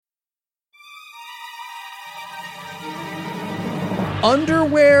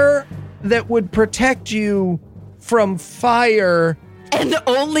underwear that would protect you from fire. And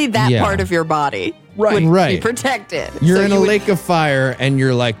only that part of your body would be protected. You're in a lake of fire and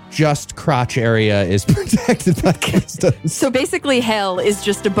your like just crotch area is protected by crystals. So basically hell is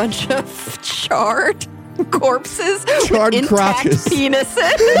just a bunch of charred corpses charred with crotches.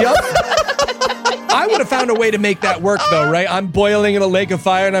 Penises. Yep. I would have found a way to make that work though, right? I'm boiling in a lake of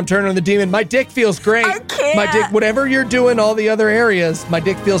fire and I'm turning on the demon. My dick feels great. I can't. My dick, whatever you're doing, all the other areas, my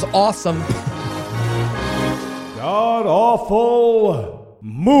dick feels awesome. God awful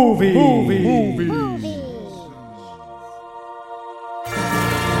movie.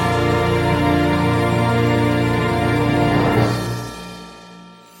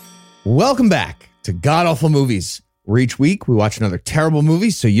 Welcome back to God Awful Movies, where each week we watch another terrible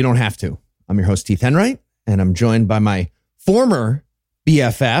movie so you don't have to. I'm your host, Heath Enright, and I'm joined by my former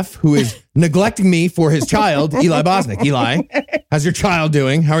BFF, who is neglecting me for his child, Eli Bosnick. Eli, how's your child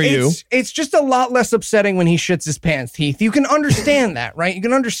doing? How are you? It's just a lot less upsetting when he shits his pants, Heath. You can understand that, right? You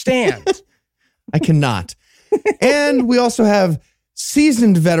can understand. I cannot. And we also have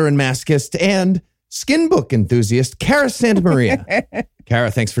seasoned veteran masochist and skin book enthusiast, Cara Santamaria.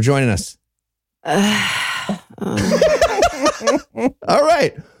 Cara, thanks for joining us. All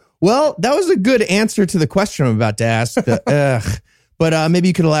right. Well, that was a good answer to the question I'm about to ask. But maybe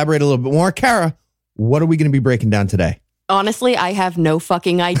you could elaborate a little bit more. Cara, what are we going to be breaking down today? Honestly, I have no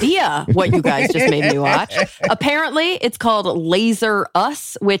fucking idea what you guys just made me watch. Apparently, it's called Lazer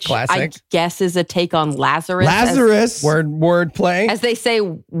Us, which Classic. I guess is a take on Lazarus. Lazarus. Word play. As they say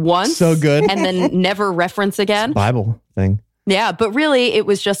once. So good. And then never reference again. Bible thing. Yeah, but really, it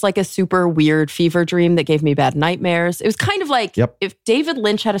was just like a super weird fever dream that gave me bad nightmares. It was kind of like if David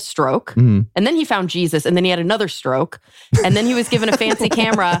Lynch had a stroke, and then he found Jesus, and then he had another stroke, and then he was given a fancy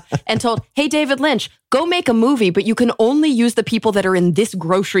camera and told, hey, David Lynch, go make a movie, but you can only use the people that are in this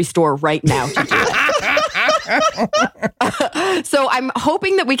grocery store right now to do it. So I'm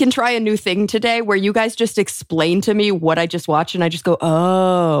hoping that we can try a new thing today where you guys just explain to me what I just watched, and I just go,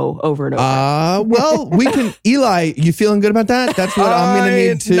 oh, over and over. Well, we can. Eli, you feeling good about that? That's what I'm going to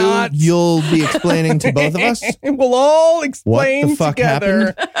need too. You'll be explaining to both of us. We'll all explain what the fuck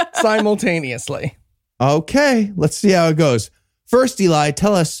together simultaneously. Okay, let's see how it goes. First, Eli,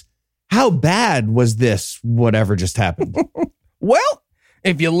 tell us, how bad was this, whatever just happened? Well,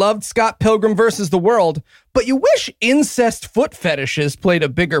 if you loved Scott Pilgrim versus the World, but you wish incest foot fetishes played a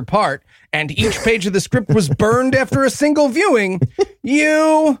bigger part, and each page of the script was burned after a single viewing,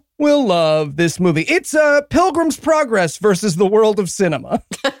 you will love this movie. It's Pilgrim's Progress versus the world of cinema.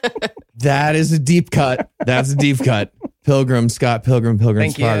 That is a deep cut. That's a deep cut. Scott Pilgrim's Thank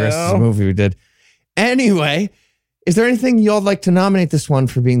Progress you. is a movie we did. Anyway, is there anything y'all'd like to nominate this one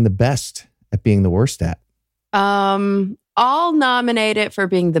for being the best at being the worst at? I'll nominate it for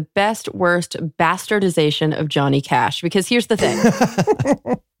being the best, worst bastardization of Johnny Cash. Because here's the thing.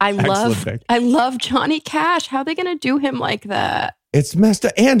 I love Johnny Cash. How are they going to do him like that? It's messed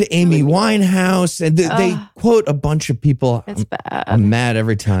up. And Amy Winehouse. And they quote a bunch of people. It's bad. I'm mad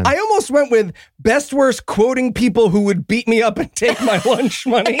every time. I almost went with best worst quoting people who would beat me up and take my lunch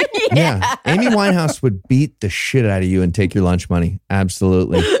money. Yeah. Amy Winehouse would beat the shit out of you and take your lunch money.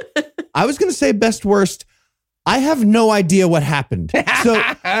 Absolutely. I was going to say best worst. I have no idea what happened. So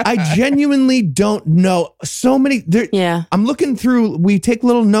I genuinely don't know. So many. I'm looking through. We take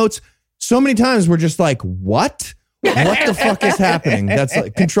little notes. So many times we're just like, what? What the fuck is happening? That's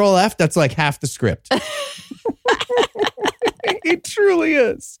like Control F. That's like half the script. It truly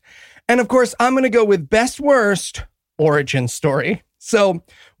is. And of course, I'm going to go with best worst origin story. So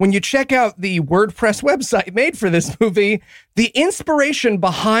when you check out the WordPress website made for this movie, the inspiration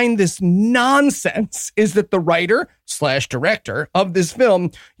behind this nonsense is that the writer/director of this film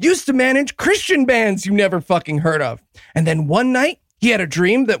used to manage Christian bands you never fucking heard of. And then one night, he had a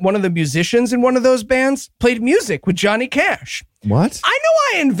dream that one of the musicians in one of those bands played music with Johnny Cash. What? I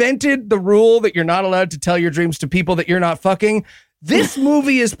know I invented the rule that you're not allowed to tell your dreams to people that you're not fucking. This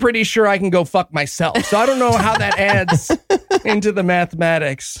movie is pretty sure I can go fuck myself. So I don't know how that adds into the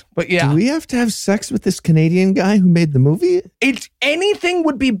mathematics. But yeah. Do we have to have sex with this Canadian guy who made the movie? Anything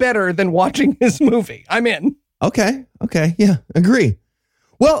would be better than watching his movie. I'm in. Okay. Yeah, agree.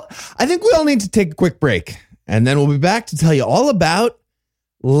 Well, I think we all need to take a quick break. And then we'll be back to tell you all about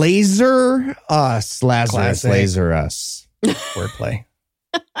Lazer Us. Lazarus, Lazer Us. Wordplay.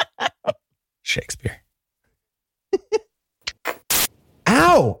 Shakespeare.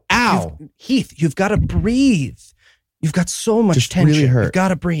 Ow. Heath, you've got to breathe. You've got so much Just tension. really hurt. You've got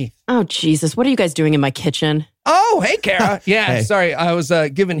to breathe. Oh, Jesus. What are you guys doing in my kitchen? Oh, hey, Kara. Yeah, Hey. sorry. I was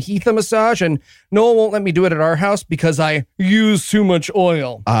giving Heath a massage, and Noah won't let me do it at our house because I use too much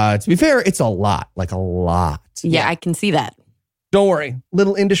oil. To be fair, it's a lot. Like a lot. Yeah, I can see that. Don't worry.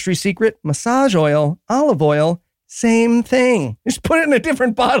 Little industry secret, massage oil, olive oil, same thing. Just put it in a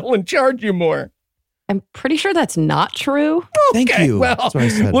different bottle and charge you more. I'm pretty sure that's not true. Thank you. Well, That's what I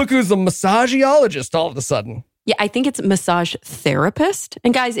said. look who's a massageologist all of a sudden. Yeah, I think it's massage therapist.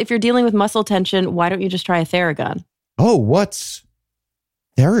 And guys, if you're dealing with muscle tension, why don't you just try a Theragun? Oh, what's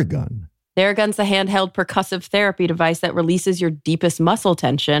Theragun? Theragun's a handheld percussive therapy device that releases your deepest muscle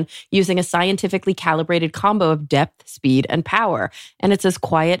tension using a scientifically calibrated combo of depth, speed, and power. And it's as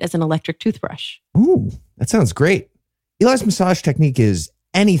quiet as an electric toothbrush. Ooh, that sounds great. Eli's massage technique is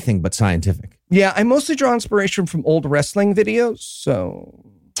anything but scientific. Yeah, I mostly draw inspiration from old wrestling videos, so...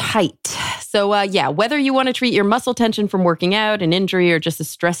 Tight. So, whether you want to treat your muscle tension from working out, an injury, or just the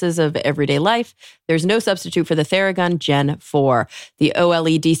stresses of everyday life, there's no substitute for the Theragun Gen 4. The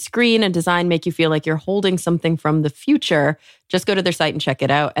OLED screen and design make you feel like you're holding something from the future. Just go to their site and check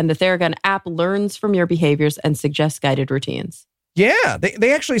it out. And the Theragun app learns from your behaviors and suggests guided routines. Yeah,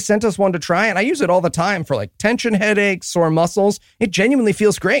 they actually sent us one to try, and I use it all the time for like tension headaches, sore muscles. It genuinely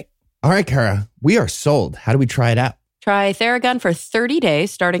feels great. All right, Kara, we are sold. How do we try it out? Try Theragun for 30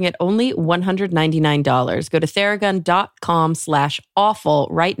 days, starting at only $199. Go to Theragun.com/awful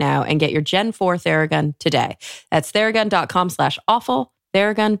right now and get your Gen 4 Theragun today. That's Theragun.com/awful,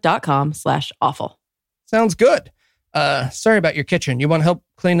 Theragun.com/awful. Sounds good. Sorry about your kitchen. You want help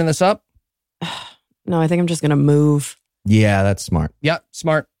cleaning this up? No, I think I'm just going to move. Yeah, that's smart. Yep,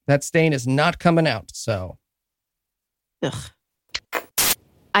 smart. That stain is not coming out, so... Ugh.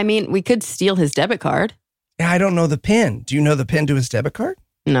 I mean, we could steal his debit card. I don't know the PIN. Do you know the PIN to his debit card?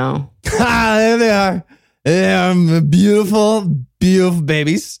 No. There they are. They are beautiful, beautiful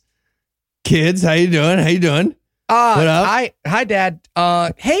babies. Kids, how you doing? What up? Hi, Dad.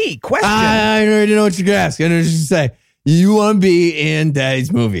 Hey, question. I already know what you're going to ask. I know what you're going to say. You want to be in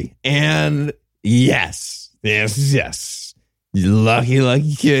Daddy's movie. And yes. You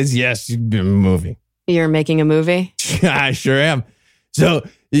lucky kids. Yes, you've been in a movie. You're making a movie? I sure am. So,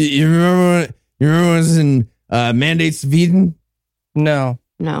 you remember when I was in Mandates of Eden? No.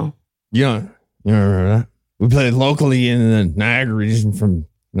 No. You don't remember that? We played locally in the Niagara region from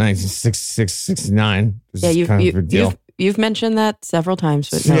 1966-69. You've mentioned that several times,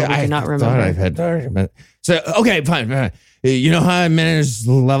 but no, I do not remember. I've had so, okay, fine. You know how I manage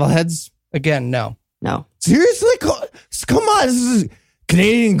level heads? Again, no. No. Seriously? Come on. This is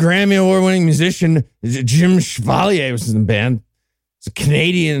Canadian Grammy Award-winning musician Jim Chevalier was in the band. It's a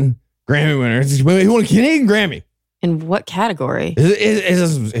Canadian Grammy winner. He won a Canadian Grammy. In what category? It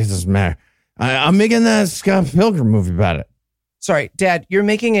doesn't matter. I'm making that Scott Pilgrim movie about it. Sorry, Dad, you're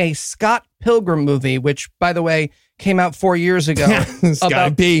making a Scott Pilgrim movie, which, by the way, came out 4 years ago.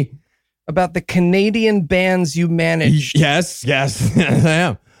 Scott P. About the Canadian bands you managed. Yes, I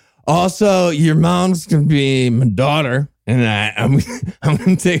am. Also, your mom's going to be my daughter, and I'm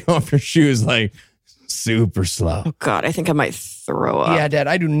going to take off her shoes like super slow. Oh, God, I think I might throw up. Yeah, Dad,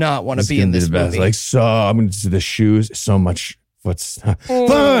 I do not want to be in this movie. Like, so I'm going to do the shoes, so much foot stuff.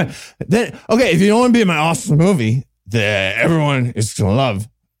 Then, okay, if you don't want to be in my awesome movie that everyone is going to love,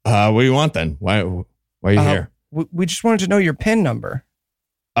 what do you want then? Why are you here? We just wanted to know your PIN number.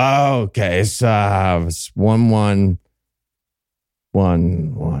 Oh, okay. It's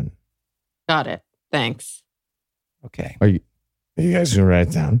 1111. Got it. Thanks. Okay. Are you guys gonna write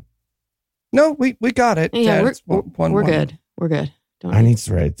it down? No, we got it. Yeah, Dad, we're good. We're good. I need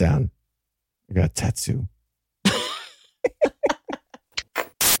to write it down. I got a tattoo.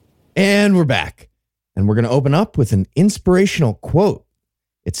 And we're back. And we're gonna open up with an inspirational quote.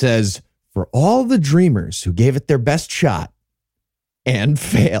 It says, "For all the dreamers who gave it their best shot and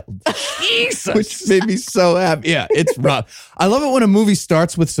failed." Jesus. Which made me so happy. Yeah, it's rough. I love it when a movie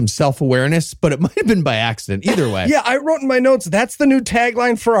starts with some self-awareness, but it might have been by accident. Either way. Yeah, I wrote in my notes, that's the new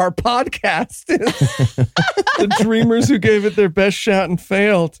tagline for our podcast. The dreamers who gave it their best shot and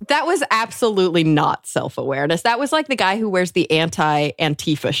failed. That was absolutely not self-awareness. That was like the guy who wears the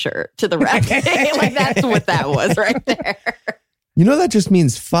anti-Antifa shirt to the rec. Like, that's what that was right there. You know, that just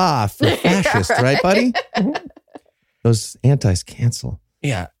means fa for fascist, right, buddy? Those antis cancel.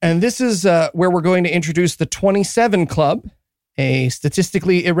 Yeah. And this is where we're going to introduce the 27 Club, a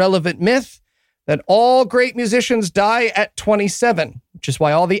statistically irrelevant myth that all great musicians die at 27, which is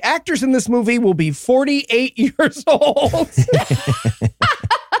why all the actors in this movie will be 48 years old.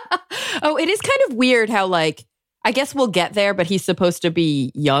 Oh, it is kind of weird how, like, I guess we'll get there, but he's supposed to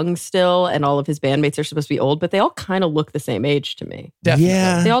be young still, and all of his bandmates are supposed to be old, but they all kind of look the same age to me. Definitely.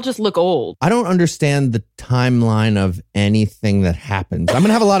 Yeah. They all just look old. I don't understand the timeline of anything that happens. I'm going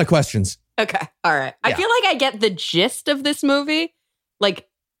to have a lot of questions. Okay. All right. I feel like I get the gist of this movie, like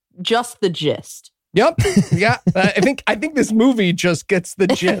just the gist. Yep. Yeah. I think this movie just gets the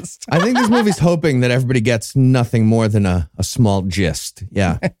gist. I think this movie's hoping that everybody gets nothing more than a small gist.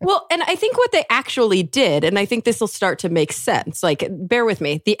 Yeah. Well, and I think what they actually did, and I think this will start to make sense. Like, bear with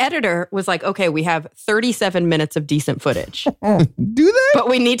me. The editor was like, okay, we have 37 minutes of decent footage. Do they? But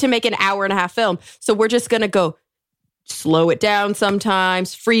we need to make an hour-and-a-half film. So we're just going to go slow it down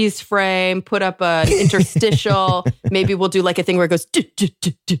sometimes, freeze frame, put up an interstitial. Maybe we'll do like a thing where it goes,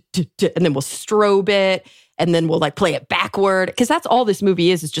 and then we'll strobe it, and then we'll like play it backward. Because that's all this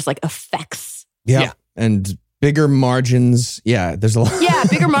movie is just like effects. Yeah. And bigger margins. Yeah, there's a lot. Yeah,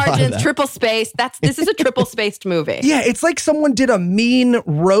 bigger margins, triple space. This is a triple spaced movie. Yeah, it's like someone did a mean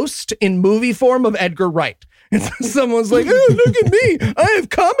roast in movie form of Edgar Wright. Someone's like, oh, look at me. I have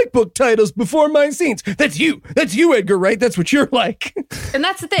comic book titles before my scenes. That's you, Edgar Wright. That's what you're like. And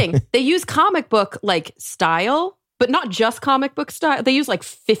that's the thing. They use comic book like style, but not just comic book style. They use like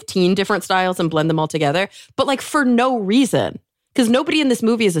 15 different styles and blend them all together, but like for no reason. Because nobody in this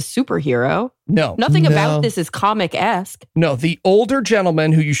movie is a superhero. No. Nothing about this is comic-esque. No, the older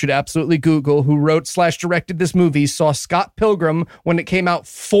gentleman who you should absolutely Google, who wrote/directed this movie, saw Scott Pilgrim when it came out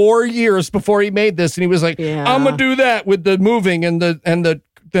 4 years before he made this, and he was like, I'm gonna do that with the moving and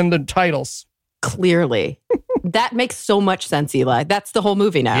the titles. Clearly. That makes so much sense, Eli. That's the whole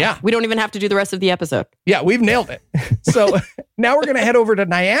movie now. Yeah. We don't even have to do the rest of the episode. Yeah, we've nailed it. So now we're gonna head over to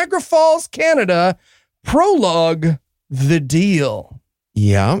Niagara Falls, Canada. Prologue. The deal.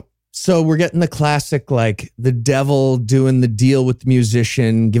 Yeah. So we're getting the classic, like the devil doing the deal with the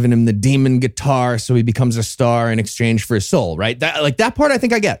musician, giving him the demon guitar so he becomes a star in exchange for his soul, right? That part I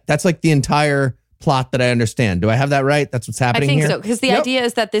think I get. That's like the entire plot that I understand. Do I have that right? That's what's happening here? I think so, because the idea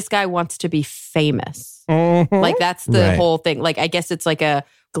is that this guy wants to be famous. Like that's the whole thing. Like I guess it's like a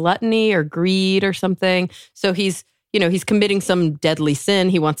gluttony or greed or something. So he's committing some deadly sin.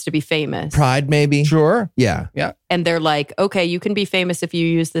 He wants to be famous. Pride, maybe. Sure. Yeah. Yeah. And they're like, okay, you can be famous if you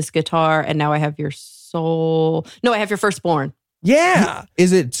use this guitar. And now I have your soul. No, I have your firstborn. Yeah.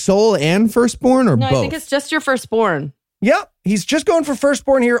 Is it soul and firstborn or both? I think it's just your firstborn. Yep. He's just going for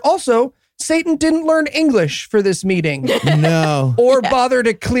firstborn here. Also, Satan didn't learn English for this meeting. No. Or bother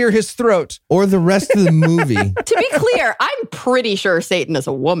to clear his throat. Or the rest of the movie. To be clear, I'm pretty sure Satan is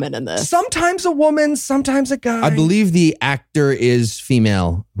a woman in this. Sometimes a woman, sometimes a guy. I believe the actor is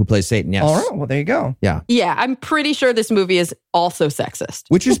female who plays Satan, yes. All right, well, there you go. Yeah. Yeah, I'm pretty sure this movie is also sexist.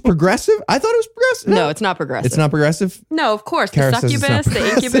 Which is progressive? I thought it was progressive. No, it's not progressive. It's not progressive? No, of course. Kara The says it's not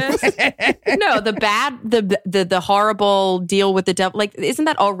succubus, the incubus. No, the bad, the horrible deal with the devil. Like, isn't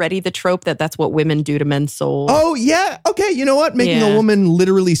that already the trope that's what women do to men's souls? Oh, yeah. Okay, you know what? Making a woman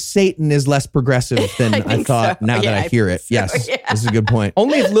literally Satan is less progressive than I thought so. now that I hear it. So, yes, this is a good point.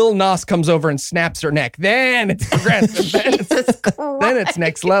 Only if Lil Nas comes over and snaps her neck. Then it's progressive. Then it's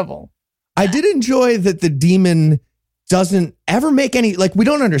next level. I did enjoy that the demon doesn't ever make any, like, we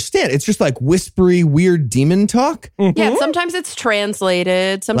don't understand. It's just like whispery, weird demon talk. Yeah, sometimes it's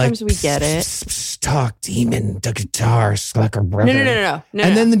translated. Sometimes like, we get it. Talk, demon, the guitar, slacker brother. No.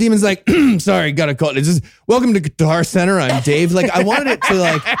 And then the demon's like, sorry, got to call it. It's just, welcome to Guitar Center. I'm Dave. Like, I wanted it to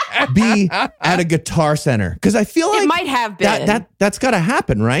like be at a Guitar Center because I feel like it might have been. That's got to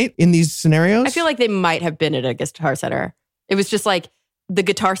happen, right? In these scenarios. I feel like they might have been at a Guitar Center. It was just like the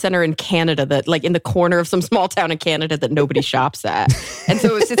Guitar Center in Canada that like in the corner of some small town in Canada that nobody shops at. And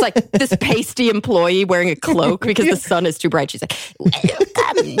so it's like this pasty employee wearing a cloak because the sun is too bright. She's like,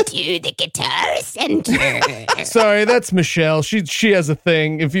 welcome to the Guitar Center. Sorry, that's Michelle. She has a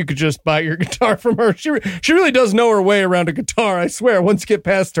thing. If you could just buy your guitar from her. She really does know her way around a guitar, I swear. Once you get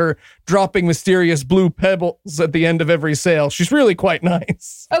past her dropping mysterious blue pebbles at the end of every sale, she's really quite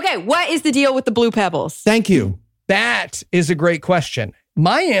nice. Okay, what is the deal with the blue pebbles? Thank you. That is a great question.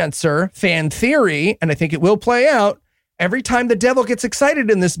 My answer, fan theory, and I think it will play out, every time the devil gets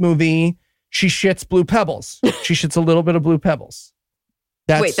excited in this movie, she shits blue pebbles. She shits a little bit of blue pebbles.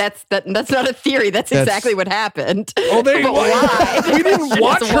 Wait, that's not a theory. That's exactly what happened. Oh, there you go. We didn't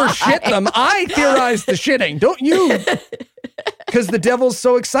watch her shit them. I theorized the shitting. Don't you? Because the devil's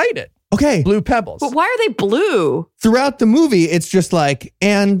so excited. Okay. Blue pebbles. But why are they blue? Throughout the movie, it's just like,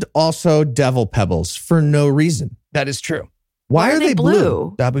 and also devil pebbles for no reason. That is true. Why are they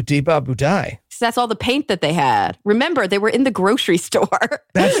blue? Dabu dee babu die. That's all the paint that they had. Remember, they were in the grocery store.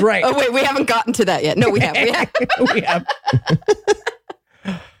 That's right. Oh, wait, we haven't gotten to that yet. No, we have. We have.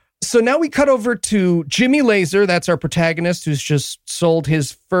 So now we cut over to Jimmy Lazer. That's our protagonist who's just sold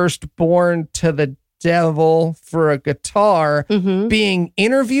his firstborn to the devil for a guitar, being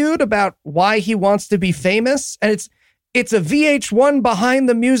interviewed about why he wants to be famous. And it's a VH1 behind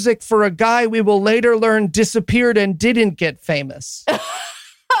the music for a guy we will later learn disappeared and didn't get famous.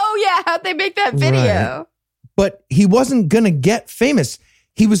 Oh, yeah. How'd they make that video? Right. But he wasn't going to get famous.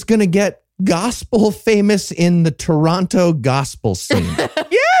 He was going to get gospel famous in the Toronto gospel scene.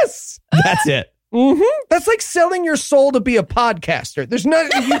 Yes! That's it. That's like selling your soul to be a podcaster. There's no,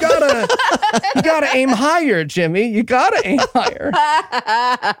 you gotta aim higher, Jimmy. You gotta aim higher.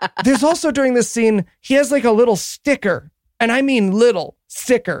 There's also during this scene, he has like a little sticker, and I mean little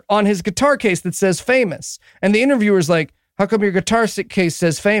sticker on his guitar case that says famous. And the interviewer's like, how come your guitar case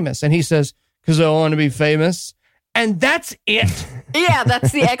says famous? And he says, because I want to be famous. And that's it. Yeah,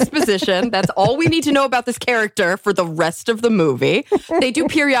 that's the exposition. That's all we need to know about this character for the rest of the movie. They do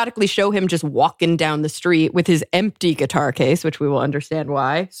periodically show him just walking down the street with his empty guitar case, which we will understand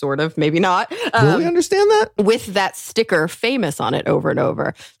why, sort of, maybe not. Will we understand that? With that sticker famous on it over and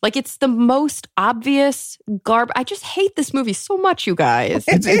over. Like, it's the most obvious garb. I just hate this movie so much, you guys.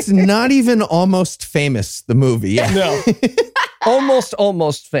 It's not even Almost Famous, the movie. Yeah. No.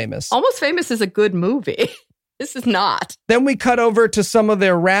 Almost Famous. Almost Famous is a good movie. This is not. Then we cut over to some of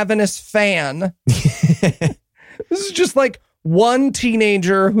their ravenous fan. This is just like one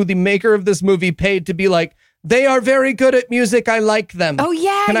teenager who the maker of this movie paid to be like, they are very good at music. I like them. Oh,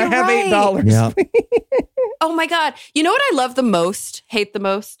 yeah. Can I have right. $8? Yeah. Oh, my God. You know what I love the most, hate the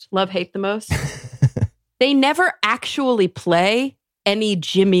most, love, hate the most? They never actually play any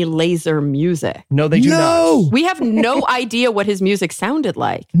Jimmy Lazer music. No, they do not. We have no idea what his music sounded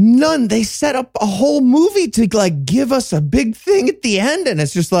like. None. They set up a whole movie to like give us a big thing at the end, and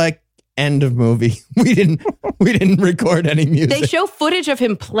it's just like end of movie. We didn't record any music. They show footage of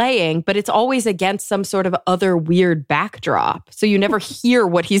him playing, but it's always against some sort of other weird backdrop, so you never hear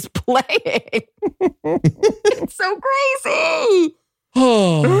what he's playing. It's so crazy.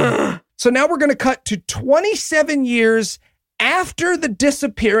 So now we're going to cut to 27 years after the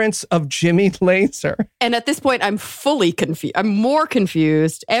disappearance of Jimmy Lazer. And at this point, I'm fully confused. I'm more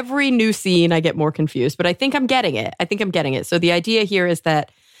confused. Every new scene, I get more confused, but I think I'm getting it. So the idea here is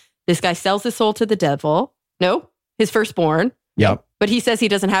that this guy sells his soul to the devil. No, his firstborn. Yep. But he says he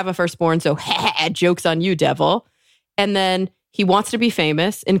doesn't have a firstborn, so joke's on you, devil. And then he wants to be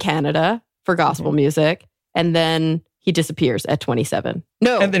famous in Canada for gospel music. And then he disappears at 27.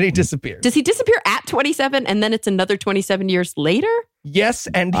 No. And then he disappears. Does he disappear at 27 and then it's another 27 years later? Yes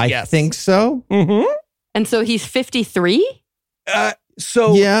and yes. I think so. And so he's 53?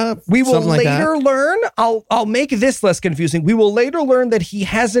 So yeah, we will like later learn, I'll make this less confusing. We will later learn that he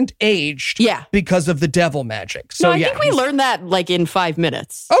hasn't aged because of the devil magic. So no, I think we learned that like in 5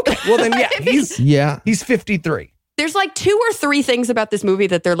 minutes. Okay, well then he's 53. There's like 2 or 3 things about this movie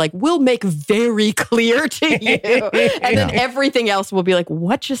that they're like, we'll make very clear to you. And then everything else will be like,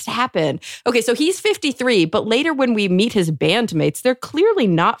 what just happened? Okay, so he's 53, but later when we meet his bandmates, they're clearly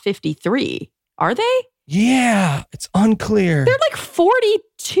not 53. Are they? Yeah, it's unclear. They're like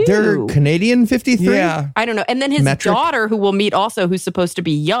 42. They're Canadian 53? Yeah. I don't know. And then his daughter, who we'll meet also, who's supposed to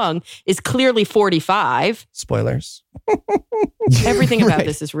be young, is clearly 45. Spoilers. Everything about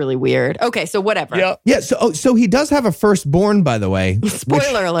this is really weird. Okay, so whatever. Yeah, so he does have a firstborand, by the way.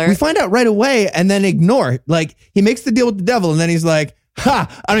 Spoiler alert. We find out right away and then ignore. Like, he makes the deal with the devil and then he's like,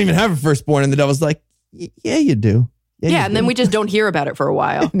 ha, I don't even have a firstborn. And the devil's like, yeah, you do. Yeah, and then we just don't hear about it for a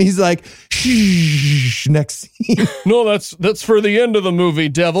while. And he's like, shh, next scene. No, that's for the end of the movie,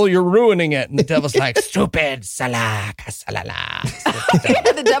 devil. You're ruining it. And the devil's like, stupid, salak, salala.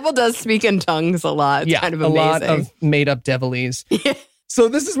 The devil does speak in tongues a lot. It's kind of amazing. A lot of made-up devilese. So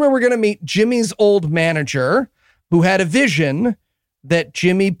this is where we're going to meet Jimmy's old manager, who had a vision that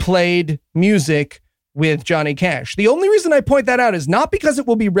Jimmy played music with Johnny Cash. The only reason I point that out is not because it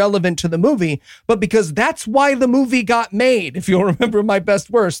will be relevant to the movie, but because that's why the movie got made. If you'll remember My Best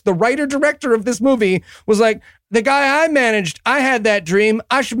Worst, the writer-director of this movie was like, the guy I managed, I had that dream.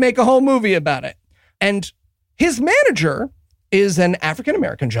 I should make a whole movie about it. And his manager is an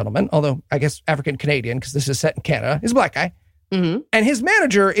African-American gentleman, although I guess African-Canadian because this is set in Canada. He's a black guy. And his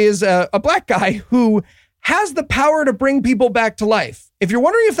manager is a black guy who has the power to bring people back to life. If you're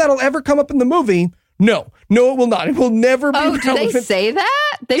wondering if that'll ever come up in the movie, no, it will not. It will never be relevant. Oh, do they say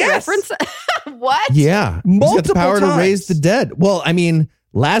that? They reference what? Yeah. Multiple He's got the power times to raise the dead. Well, I mean,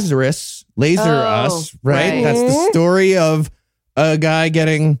 Lazer Us, right? That's the story of a guy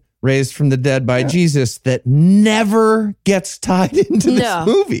getting raised from the dead by Jesus that never gets tied into this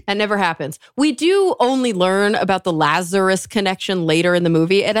movie. That never happens. We do only learn about the Lazarus connection later in the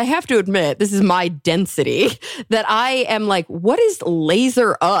movie. And I have to admit, this is my density, that I am like, what is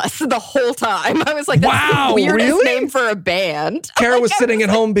Lazer Us the whole time? I was like, that's the weirdest name for a band. Kara was sitting at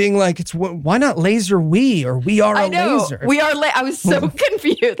home being like, why not Laser We or We Are a Laser? We are. I was so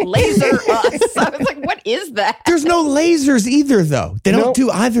confused. Lazer Us. I was like, what is that? There's no lasers either, though. They don't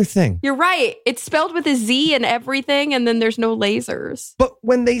do either thing. You're right. It's spelled with a Z and everything, and then there's no lasers. But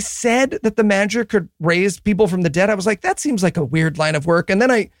when they said that the magic could raise people from the dead, I was like, that seems like a weird line of work. And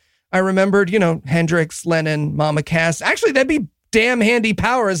then I remembered, Hendrix, Lennon, Mama Cass. Actually, that'd be damn handy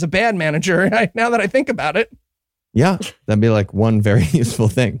power as a band manager, now that I think about it. Yeah, that'd be like one very useful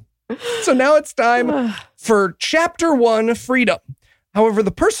thing. So now it's time for Chapter 1, Freedom. However,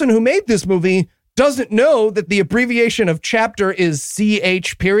 the person who made this movie doesn't know that the abbreviation of chapter is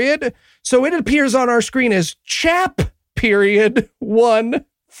CH period. So it appears on our screen as Chap period 1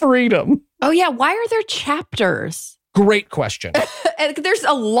 Freedom. Oh, yeah. Why are there chapters? Great question. And there's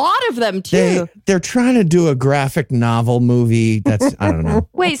a lot of them, too. They're trying to do a graphic novel movie. That's, I don't know.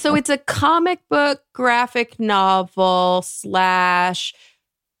 Wait, so it's a comic book graphic novel /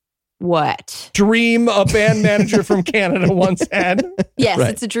 what? Dream a band manager from Canada once had. Yes,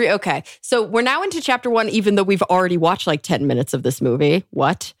 right. It's a dream. Okay. So we're now into chapter 1, even though we've already watched like 10 minutes of this movie.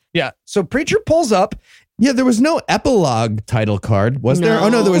 What? Yeah. So Preacher pulls up. Yeah, there was no epilogue title card, was there? Oh,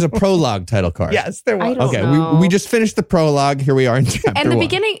 no, there was a prologue title card. Yes, there was. Okay, we just finished the prologue. Here we are in chapter 1. And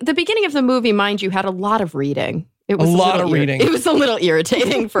the beginning of the movie, mind you, had a lot of reading. It was a lot of reading. It was a little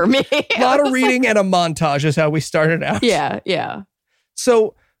irritating for me. A lot of reading and a montage is how we started out. Yeah.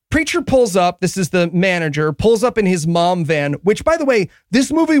 So Preacher pulls up. This is the manager, pulls up in his mom van, which, by the way, this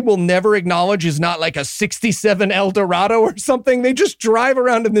movie will never acknowledge is not like a 67 Eldorado or something. They just drive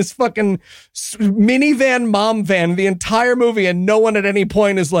around in this fucking minivan mom van the entire movie, and no one at any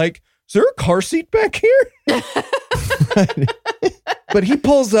point is like, is there a car seat back here? But he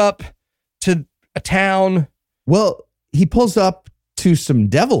pulls up to a town. Well, he pulls up to some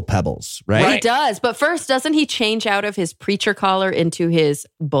devil pebbles, right? He does. But first, doesn't he change out of his preacher collar into his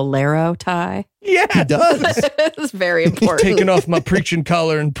bolero tie? Yeah, he does. It's very important. He's taking off my preaching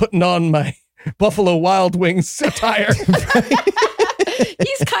collar and putting on my Buffalo Wild Wings attire. He's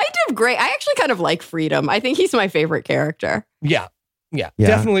kind of great. I actually kind of like Freedom. I think he's my favorite character. Yeah.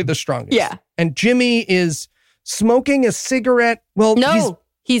 Definitely the strongest. Yeah. And Jimmy is smoking a cigarette. Well, no.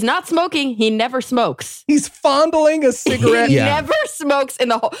 He's not smoking. He never smokes. He's fondling a cigarette. He never smokes in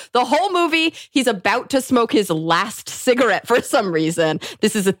the whole movie. He's about to smoke his last cigarette for some reason.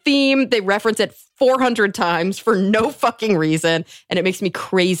 This is a theme. They reference it 400 times for no fucking reason, and it makes me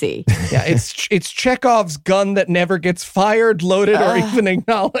crazy. Yeah, it's Chekhov's gun that never gets fired, loaded, or even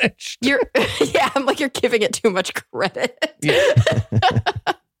acknowledged. I'm like, you're giving it too much credit. Yeah.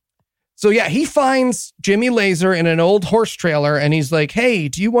 So yeah, he finds Jimmy Lazer in an old horse trailer, and he's like, hey,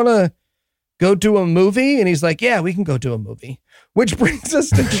 do you want to go do a movie? And he's like, yeah, we can go do a movie. Which brings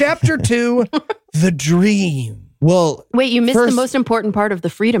us to chapter 2, The Dream. Well, wait, you missed the most important part of the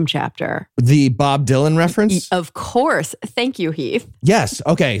Freedom chapter. The Bob Dylan reference? Of course. Thank you, Heath. Yes.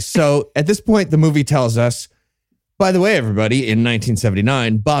 Okay. So at this point, the movie tells us, by the way, everybody, in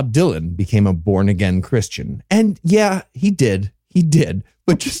 1979, Bob Dylan became a born-again Christian. And yeah, he did.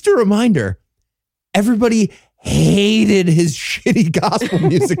 But just a reminder, everybody hated his shitty gospel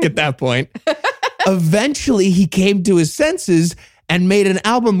music at that point. Eventually, he came to his senses and made an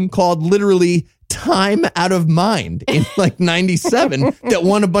album called literally Time Out of Mind in like 97 that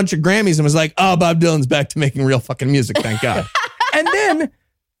won a bunch of Grammys and was like, oh, Bob Dylan's back to making real fucking music, thank God. And then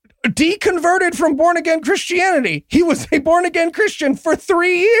deconverted from born-again Christianity. He was a born-again Christian for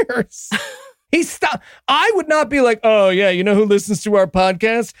 3 years. He stopped. I would not be like, oh, yeah, you know who listens to our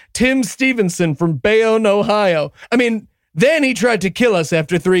podcast? Tim Stevenson from Bayonne, Ohio. I mean, then he tried to kill us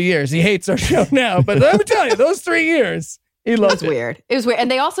after 3 years. He hates our show now. But let me tell you, those 3 years, he loved it. Weird. It was weird.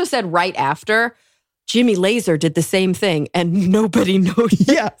 And they also said right after, Jimmy Lazer did the same thing and nobody noticed.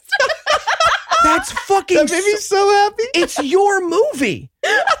 Yeah. That's fucking... That made me so happy. It's your movie.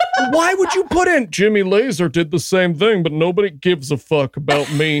 Why would you put in, Jimmy Lazer did the same thing, but nobody gives a fuck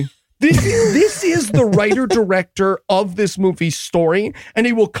about me? This is the writer-director of this movie's story, and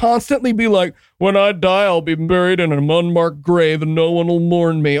he will constantly be like, when I die, I'll be buried in an unmarked grave and no one will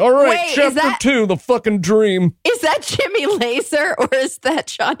mourn me. All right, wait, chapter 2, The Fucking Dream. Is that Jimmy Lazer or is that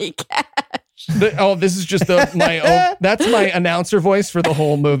Johnny Cash? This is just that's my announcer voice for the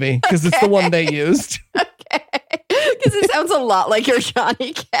whole movie, because it's the one they used. Okay. Because it sounds a lot like your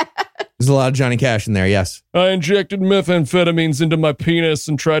Johnny Cash. There's a lot of Johnny Cash in there, yes. I injected methamphetamines into my penis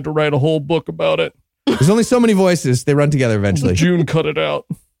and tried to write a whole book about it. There's only so many voices. They run together eventually. June cut it out.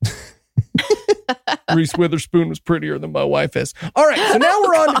 Reese Witherspoon was prettier than my wife is. All right, so now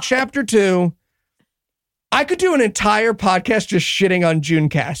we're on to chapter 2. I could do an entire podcast just shitting on June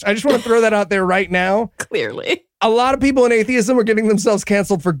Cash. I just want to throw that out there right now. Clearly. A lot of people in atheism are getting themselves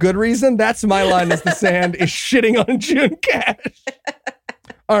canceled for good reason. That's my line as the sand, is shitting on June Cash.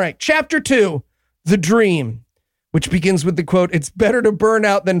 All right, chapter 2, The Dream, which begins with the quote, "It's better to burn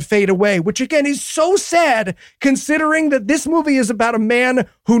out than fade away," which again is so sad considering that this movie is about a man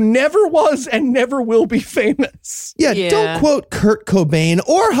who never was and never will be famous. Yeah, don't quote Kurt Cobain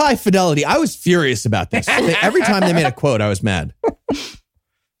or High Fidelity. I was furious about this. Every time they made a quote, I was mad.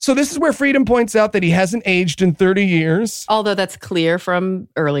 So this is where Freedom points out that he hasn't aged in 30 years. Although that's clear from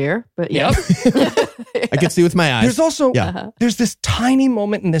earlier, but yeah. I can see with my eyes. There's also, there's this tiny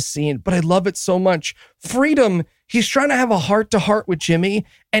moment in this scene, but I love it so much. Freedom, he's trying to have a heart-to-heart with Jimmy,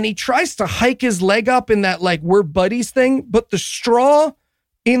 and he tries to hike his leg up in that, like, we're buddies thing, but the straw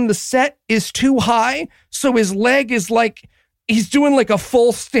in the set is too high, so his leg is like, he's doing like a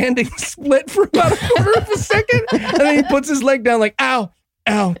full standing split for about a quarter of a second, and then he puts his leg down like, ow,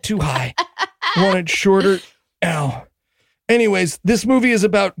 too high. Want it shorter, ow. Anyways, this movie is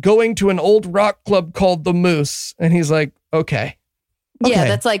about going to an old rock club called the Moose, and he's like, okay. Yeah,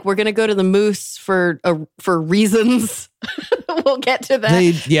 that's like, we're going to go to the Moose for reasons. We'll get to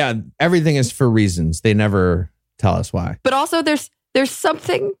that. Everything is for reasons. They never tell us why. But also there's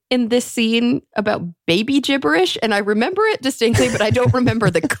something in this scene about baby gibberish, and I remember it distinctly, but I don't remember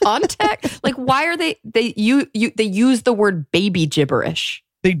the context. Like, why are they use the word baby gibberish?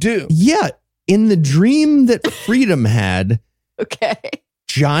 They do. Yeah, in the dream that Freedom had, okay,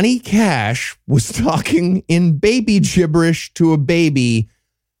 Johnny Cash was talking in baby gibberish to a baby.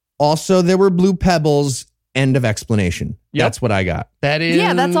 Also, there were blue pebbles. End of explanation. Yep. That's what I got. That is.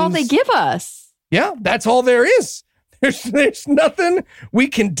 Yeah, that's all they give us. Yeah, that's all there is. There's nothing. We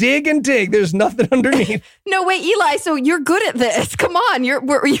can dig and dig. There's nothing underneath. No, wait, Eli. So you're good at this. Come on. You're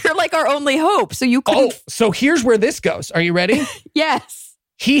like our only hope. So you couldn't. Oh, so here's where this goes. Are you ready? Yes.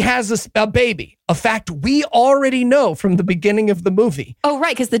 He has a baby. A fact we already know from the beginning of the movie. Oh,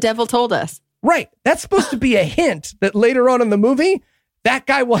 right. Because the devil told us. Right. That's supposed to be a hint that later on in the movie, that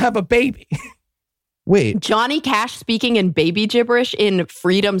guy will have a baby. Wait. Johnny Cash speaking in baby gibberish in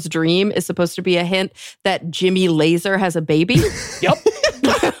Freedom's dream is supposed to be a hint that Jimmy Lazer has a baby? Yep.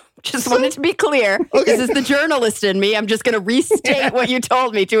 Just wanted to be clear. Okay. This is the journalist in me. I'm just going to restate what you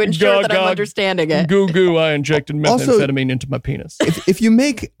told me to ensure that I'm understanding it. Goo, I injected methamphetamine into my penis. If you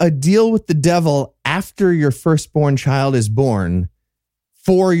make a deal with the devil after your firstborn child is born,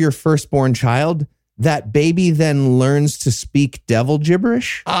 for your firstborn child, that baby then learns to speak devil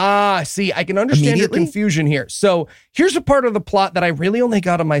gibberish? See, I can understand your confusion here. So here's a part of the plot that I really only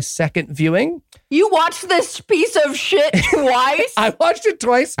got on my second viewing. You watched this piece of shit twice? I watched it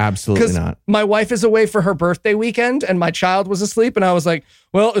twice. Absolutely not. My wife is away for her birthday weekend and my child was asleep. And I was like,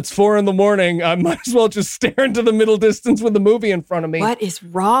 well, it's 4 a.m. I might as well just stare into the middle distance with the movie in front of me. What is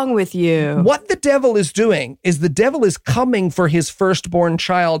wrong with you? What the devil is doing is the devil is coming for his firstborn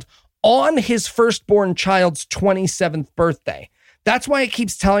child on his firstborn child's 27th birthday. That's why it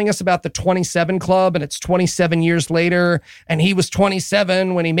keeps telling us about the 27 Club, and it's 27 years later, and he was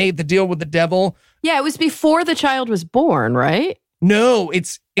 27 when he made the deal with the devil. Yeah, it was before the child was born, right? No,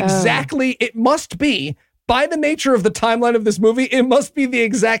 it's exactly, it must be, by the nature of the timeline of this movie, it must be the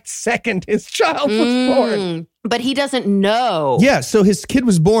exact second his child was born. But he doesn't know. Yeah, so his kid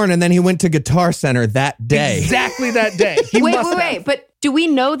was born, and then he went to Guitar Center that day. Exactly that day. Wait. But do we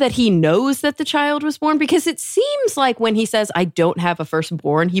know that he knows that the child was born? Because it seems like when he says, I don't have a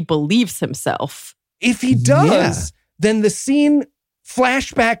firstborn, he believes himself. If he does, then the scene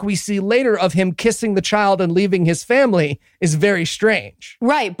flashback we see later of him kissing the child and leaving his family is very strange.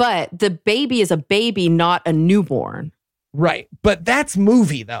 Right, but the baby is a baby, not a newborn. Right, but that's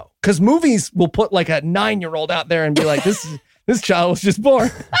movie though, because movies will put like a 9-year-old out there and be like, this child was just born.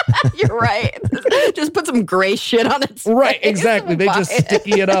 You're right. Just put some gray shit on its Right, exactly. They just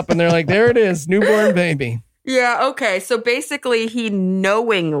sticky it up and they're like, there it is, newborn baby. Yeah, okay. So basically he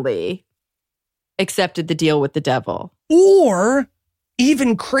knowingly accepted the deal with the devil. Or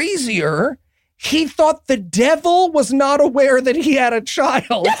even crazier, he thought the devil was not aware that he had a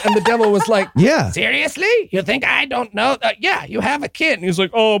child. And the devil was like, seriously? You think I don't know? Yeah, you have a kid. And he's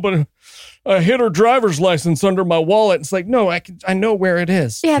like, oh, but I hid her driver's license under my wallet. It's like, no, I know where it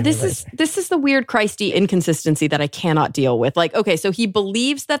is. Yeah, this is the weird Christy inconsistency that I cannot deal with. Like, okay, so he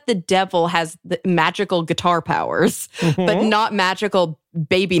believes that the devil has the magical guitar powers, but not magical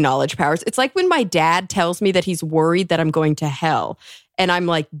baby knowledge powers. It's like when my dad tells me that he's worried that I'm going to hell. And I'm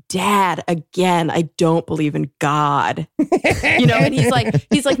like, Dad, again, I don't believe in God. And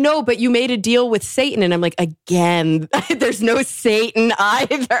he's like, no, but you made a deal with Satan. And I'm like, again, there's no Satan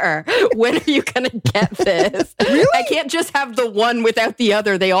either. When are you going to get this? Really? I can't just have the one without the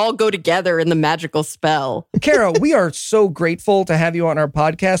other. They all go together in the magical spell. Kara, we are so grateful to have you on our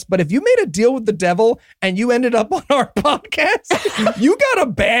podcast. But if you made a deal with the devil and you ended up on our podcast, you got a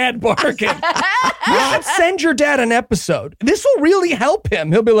bad bargain. You should send your dad an episode. This will really help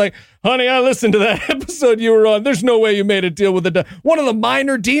him. He'll be like, honey, I listened to that episode you were on. There's no way you made a deal with one of the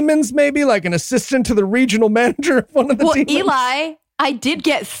minor demons, maybe like an assistant to the regional manager of one of the demons. Eli, I did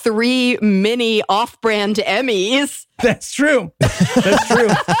get 3 mini off-brand Emmys. That's true. That's true.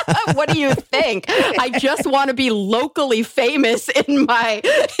 What do you think? I just want to be locally famous in my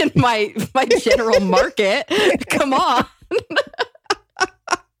general market. Come on.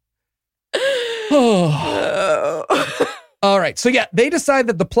 All right. So yeah, they decide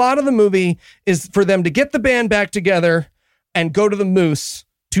that the plot of the movie is for them to get the band back together and go to the Moose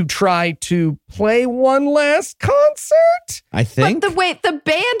to try to play one last concert. I think. But the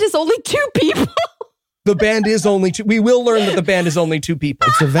band is only 2 people. The band is only 2. We will learn that the band is only 2 people.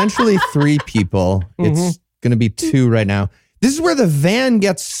 It's eventually 3 people. It's going to be 2 right now. This is where the van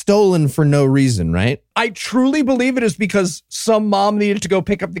gets stolen for no reason, right? I truly believe it is because some mom needed to go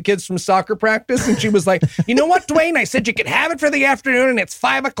pick up the kids from soccer practice. And she was like, you know what, Dwayne? I said you could have it for the afternoon and it's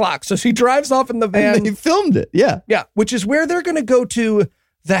 5:00. So she drives off in the van. And they filmed it. Yeah. Yeah. Which is where they're going to go to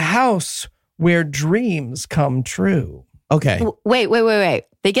the house where dreams come true. Okay. Wait.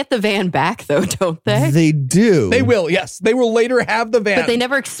 They get the van back, though, don't they? They do. They will, yes. They will later have the van. But they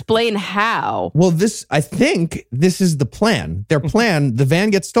never explain how. Well, I think this is the plan. Their plan, the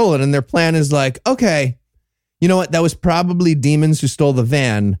van gets stolen, and their plan is like, okay, you know what? That was probably demons who stole the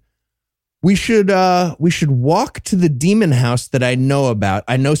van. We should walk to the demon house that I know about.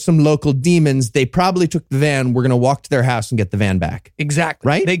 I know some local demons. They probably took the van. We're going to walk to their house and get the van back. Exactly.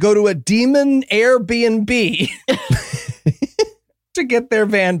 Right? They go to a demon Airbnb to get their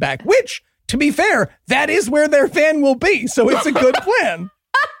van back, which, to be fair, that is where their van will be. So it's a good plan.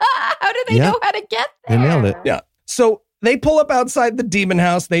 How do they know how to get there? They nailed it. Yeah. So they pull up outside the demon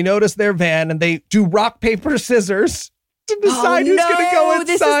house. They notice their van and they do rock, paper, scissors to decide who's going to go inside.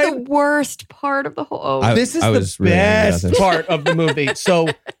 This is the worst part of the whole. This is the best part of the movie. So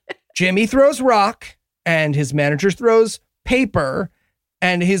Jimmy throws rock and his manager throws paper.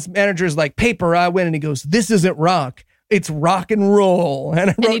 And his manager's like, paper, I win. And he goes, this isn't rock. It's rock and roll. And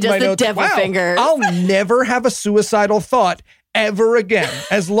I wrote he does my the notes, devil fingers. I'll never have a suicidal thought ever again.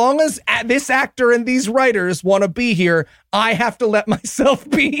 As long as this actor and these writers want to be here, I have to let myself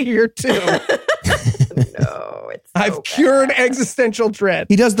be here too. No, it's I've cured existential dread.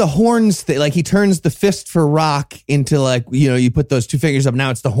 He does the horns thing. Like he turns the fist for rock into like, you put those 2 fingers up. Now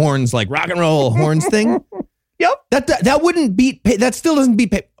it's the horns, like rock and roll horns thing. Yep. That wouldn't beat, that still doesn't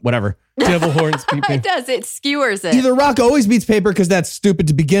beat paper. Whatever. Devil horns beat paper. It does. It skewers it. Either rock always beats paper because that's stupid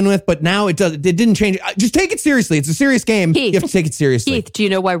to begin with, but now it does. It didn't change. Just take it seriously. It's a serious game. Keith, you have to take it seriously. Keith, do you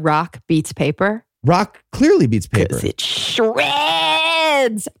know why rock beats paper? Rock clearly beats paper. Because it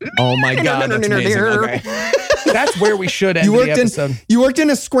shreds. Oh my God, that's amazing. Okay. That's where we should end the episode. You worked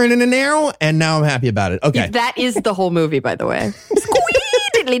in a square and an arrow, and now I'm happy about it. Okay. That is the whole movie, by the way.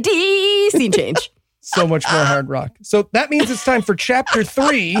 Squee-diddly-dee, scene change. So much more hard rock. So that means it's time for chapter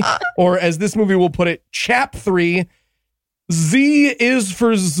 3, or as this movie will put it, chap 3. Z is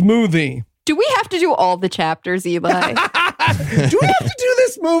for smoothie. Do we have to do all the chapters, Eli? Do we have to do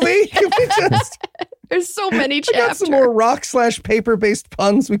this movie? Can we just... There's so many chapters. I got some more rock/paper-based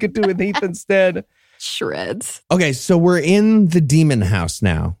puns we could do with Heath instead. Shreds. Okay, so we're in the demon house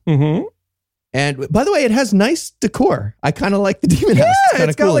now. Mm-hmm. And by the way, it has nice decor. I kind of like the demon house.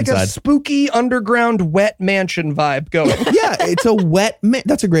 It's got cool like inside. A spooky underground wet mansion vibe going. Yeah, it's a wet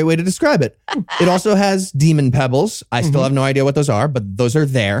that's a great way to describe it. It also has demon pebbles. I still have no idea what those are, but those are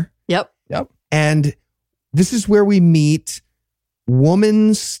there. Yep. And this is where we meet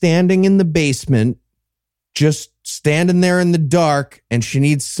woman standing in the basement, just standing there in the dark, and she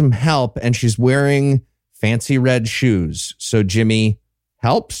needs some help, and she's wearing fancy red shoes. So Jimmy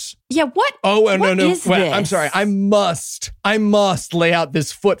helps. Yeah, what? Oh, no. Is this? I'm sorry. I must lay out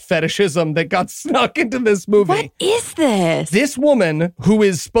this foot fetishism that got snuck into this movie. What is this? This woman, who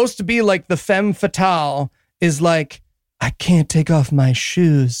is supposed to be like the femme fatale, is like, I can't take off my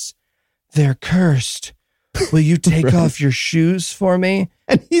shoes. they're cursed. Will you take off your shoes for me?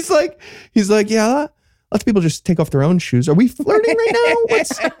 And he's like, yeah, lots of people just take off their own shoes. Are we flirting right now?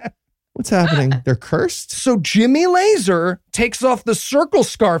 What's happening? They're cursed? So Jimmy Lazer takes off the circle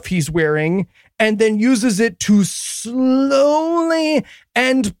scarf he's wearing and then uses it to slowly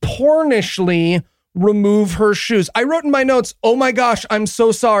and pornishly remove her shoes. I wrote in my notes, oh my gosh, I'm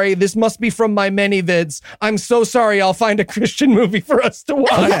so sorry. This must be from my many vids. I'm so sorry. I'll find a Christian movie for us to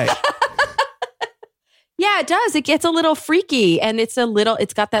watch. Okay. Yeah, it does. It gets a little freaky, and it's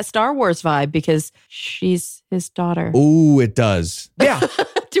got that Star Wars vibe because she's his daughter. Ooh, it does. Yeah.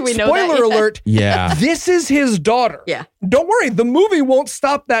 Do we know that? Spoiler alert. Yeah. This is his daughter. Yeah. Don't worry. The movie won't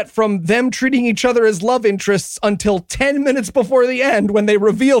stop that from them treating each other as love interests until 10 minutes before the end when they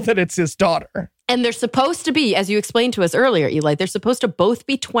reveal that it's his daughter. And they're supposed to be, as you explained to us earlier, Eli, they're supposed to both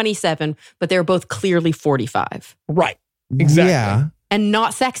be 27, but they're both clearly 45. Right. Exactly. Yeah. And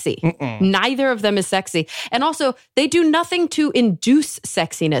not sexy. Neither of them is sexy. And also, they do nothing to induce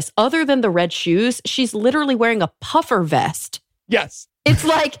sexiness other than the red shoes. She's literally wearing a puffer vest. Yes. It's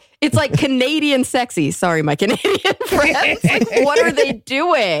like Canadian sexy. Sorry, my Canadian friends. Like, what are they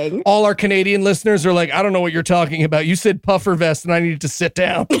doing? All our Canadian listeners are like, I don't know what you're talking about. You said puffer vest and I needed to sit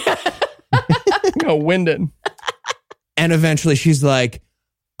down. Winded. And eventually she's like,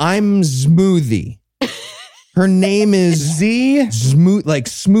 I'm Smoothie. Her name is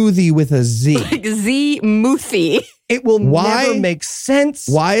Smoothie with a Z. Like Z-Moothy. It will never make sense.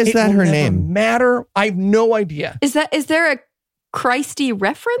 Why is that her name? Matter. I have no idea. Is there a Christy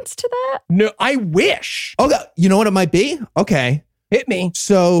reference to that? No, I wish. Oh, you know what it might be? Okay. Hit me.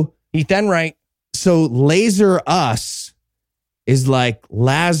 So Heath Enright. So Lazer Us is like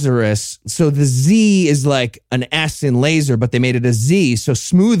Lazarus. So the Z is like an S in laser, but they made it a Z. So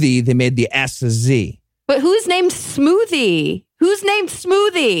Smoothie, they made the S a Z. But who's named Smoothie? Who's named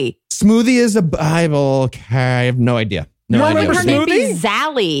Smoothie? Smoothie is a Bible. I have no idea. No idea. Her name be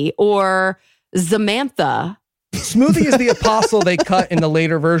Zally or Samantha. Smoothie is the apostle they cut in the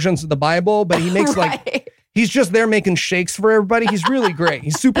later versions of the Bible, but he makes he's just there making shakes for everybody. He's really great.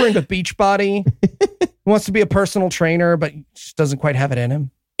 He's super into Beachbody. He wants to be a personal trainer, but he just doesn't quite have it in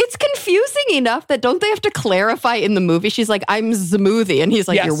him. It's confusing enough that don't they have to clarify in the movie? She's like, I'm Smoothie. And he's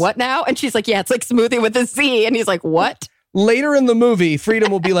like, You're what now? And she's like, yeah, it's like Smoothie with a Z. And he's like, what? Later in the movie,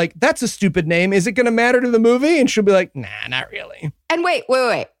 Freedom will be like, that's a stupid name. Is it going to matter to the movie? And she'll be like, nah, not really. And wait.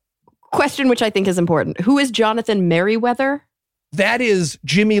 Question which I think is important. Who is Jonathan Merriweather? That is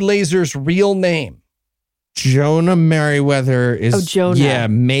Jimmy Lazer's real name. Jonah Merriweather is, Jonah. Yeah,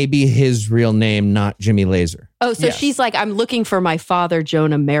 maybe his real name, not Jimmy Lazer. Oh, so she's like, I'm looking for my father,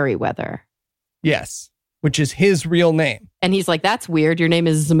 Jonah Merriweather. Yes, which is his real name. And he's like, that's weird. Your name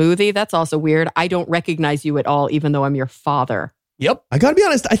is Smoothie. That's also weird. I don't recognize you at all, even though I'm your father. Yep. I gotta be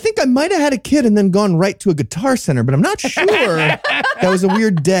honest, I think I might have had a kid and then gone right to a Guitar Center, but I'm not sure. That was a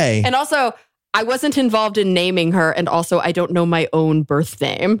weird day. And also, I wasn't involved in naming her, and also I don't know my own birth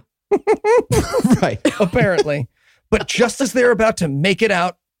name. Right. Apparently. But just as they're about to make it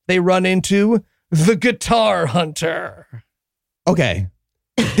out, they run into the Guitar Hunter. Okay.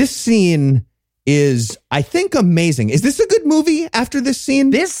 This scene is, I think, amazing. Is this a good movie after this scene?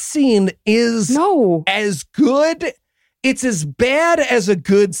 This scene is as good. It's as bad as a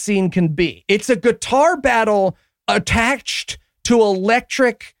good scene can be. It's a guitar battle attached to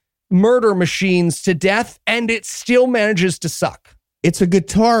electric murder machines to death, and it still manages to suck. It's a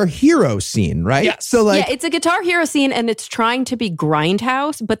Guitar Hero scene, right? Yes. So it's a Guitar Hero scene, and it's trying to be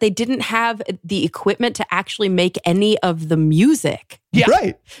Grindhouse, but they didn't have the equipment to actually make any of the music. Yeah.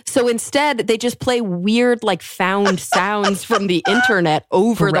 Right. So instead, they just play weird, found sounds from the internet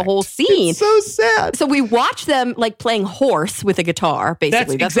over the whole scene. It's so sad. So we watch them playing horse with a guitar,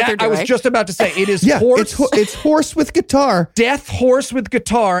 basically. That's what they're doing. I was just about to say, it is horse. It's horse with guitar. Death horse with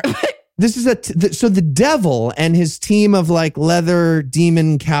guitar. This is so the devil and his team of leather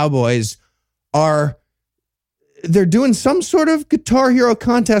demon cowboys they're doing some sort of Guitar Hero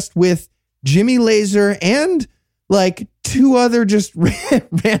contest with Jimmy Lazer and two other just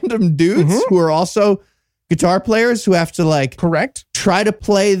random dudes who are also guitar players who have to correct, try to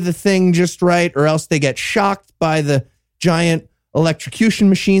play the thing just right, or else they get shocked by the giant electrocution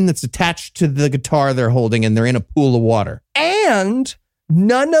machine that's attached to the guitar they're holding, and they're in a pool of water. And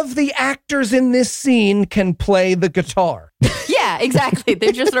none of the actors in this scene can play the guitar. Yeah, exactly.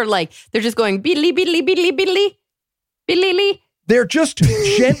 They're just they're just going beedly, beedly, beedly, beedly, beedly. They're just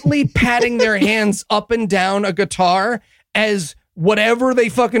gently patting their hands up and down a guitar as whatever they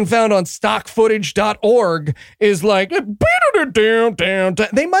fucking found on stockfootage.org is like,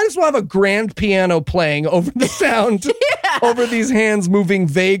 they might as well have a grand piano playing over the sound, over these hands moving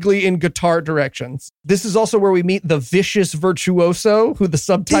vaguely in guitar directions. This is also where we meet the vicious virtuoso, who the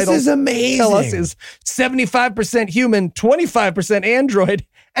subtitles tell us is 75% human, 25% android,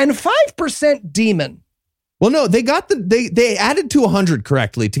 and 5% demon. Well, no, they got they added to 100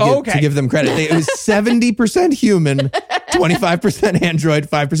 correctly to give them credit. It was 70% human, 25% android,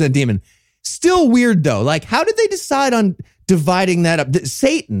 5% demon. Still weird though. Like, how did they decide on dividing that up?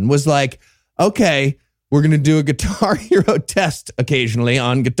 Satan was like, okay, we're going to do a Guitar Hero test occasionally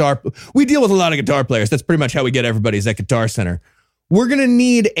on guitar. We deal with a lot of guitar players. That's pretty much how we get everybody's at Guitar Center. We're going to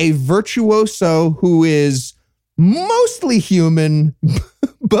need a virtuoso who is mostly human,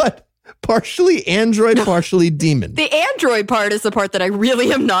 but partially android, partially demon. The android part is the part that I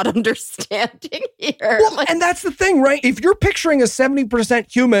really am not understanding here. Well, and that's the thing, right? If you're picturing a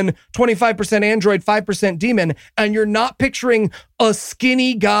 70% human, 25% android, 5% demon, and you're not picturing a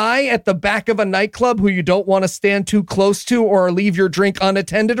skinny guy at the back of a nightclub who you don't want to stand too close to or leave your drink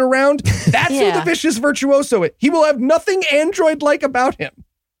unattended around, that's who the vicious virtuoso is. He will have nothing android-like about him.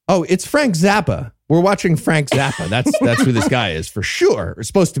 Oh, it's Frank Zappa. We're watching Frank Zappa. That's who this guy is for sure. It's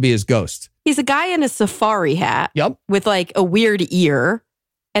supposed to be his ghost. He's a guy in a safari hat. Yep. With like a weird ear.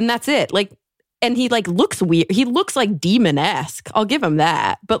 And that's it. Like, and he like looks weird. He looks like demon-esque. I'll give him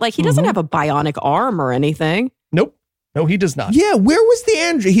that. But like, he doesn't have a bionic arm or anything. Nope. No, he does not. Yeah. Where was the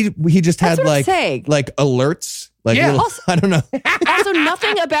android? He just had like alerts. Like Also, I don't know. Also,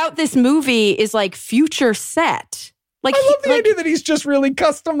 nothing about this movie is like future set. Like, I love the idea that he's just really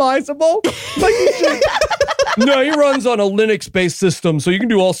customizable. Like no, he runs on a Linux-based system, so you can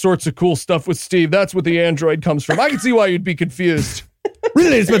do all sorts of cool stuff with Steve. That's what the android comes from. I can see why you'd be confused.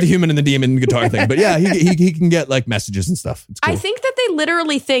 Really, it's about the human and the demon guitar thing. But yeah, he can get like messages and stuff. It's cool. I think that they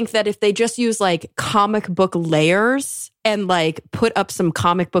literally think that if they just use like comic book layers and like put up some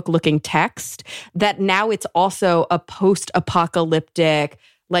comic book looking text, that now it's also a post-apocalyptic,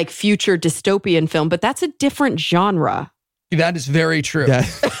 like future dystopian film, but that's a different genre. That is very true.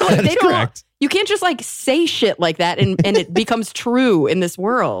 That's correct. You can't just like say shit like that and it becomes true in this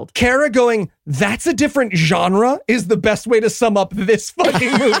world. Kara going, that's a different genre is the best way to sum up this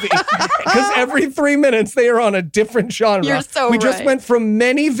fucking movie. Because every 3 minutes they are on a different genre. You're so We just went from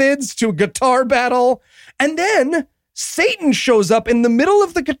many vids to a guitar battle. And then Satan shows up in the middle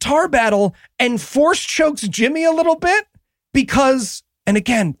of the guitar battle and force chokes Jimmy a little bit because... And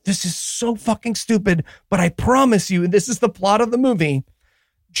again, this is so fucking stupid, but I promise you, this is the plot of the movie.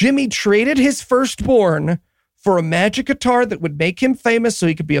 Jimmy traded his firstborn for a magic guitar that would make him famous so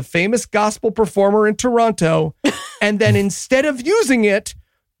he could be a famous gospel performer in Toronto. And then instead of using it,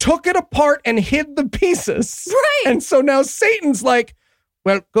 took it apart and hid the pieces. Right. And so now Satan's like,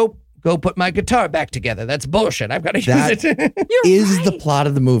 well, go put my guitar back together. That's bullshit. I've got to use it. Is the plot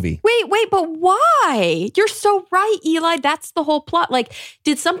of the movie. Wait, but why? You're so right, Eli. That's the whole plot. Like,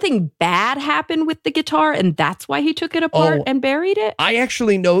 did something bad happen with the guitar and that's why he took it apart and buried it? I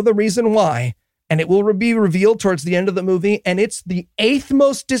actually know the reason why, and it will be revealed towards the end of the movie, and it's the 8th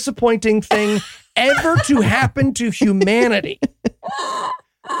most disappointing thing ever to happen to humanity.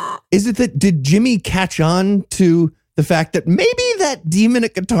 Is it that, did Jimmy catch on to the fact that maybe that demon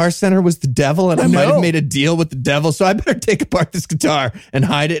at Guitar Center was the devil and I might have made a deal with the devil, so I better take apart this guitar and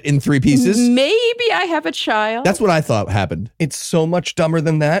hide it in 3 pieces? Maybe I have a child. That's what I thought happened. It's so much dumber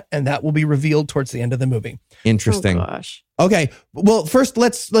than that, and that will be revealed towards the end of the movie. Interesting. Oh, gosh. Okay, well, first,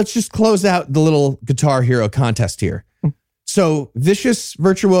 let's just close out the little Guitar Hero contest here. So, Vicious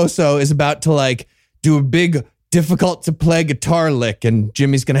Virtuoso is about to, like, do a big, difficult-to-play guitar lick, and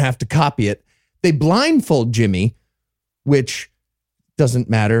Jimmy's going to have to copy it. They blindfold Jimmy, which doesn't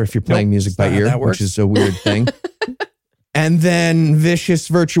matter if you're playing music by ear, which is a weird thing. And then Vicious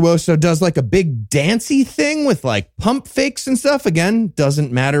Virtuoso does like a big dancey thing with like pump fakes and stuff. Again,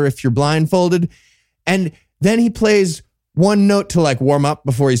 doesn't matter if you're blindfolded. And then he plays one note to like warm up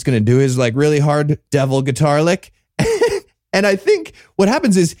before he's going to do his like really hard devil guitar lick. And I think what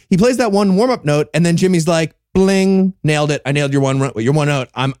happens is he plays that one warm up note and then Jimmy's like, bling, nailed it. I nailed your one note.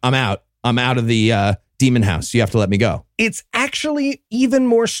 I'm out. I'm out of the demon house. You have to let me go. It's actually even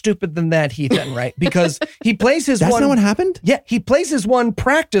more stupid than that, Heathen, right? Because he plays his That's not what happened? Yeah, he plays his one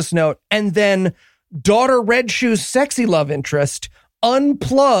practice note and then daughter Red Shoe's sexy love interest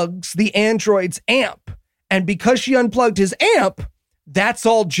unplugs the android's amp. And because she unplugged his amp, that's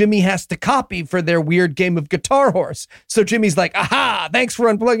all Jimmy has to copy for their weird game of Guitar Horse. So Jimmy's like, aha, thanks for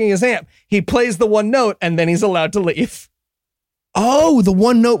unplugging his amp. He plays the one note and then he's allowed to leave. Oh, the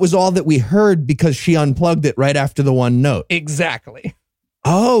one note was all that we heard because she unplugged it right after the one note. Exactly.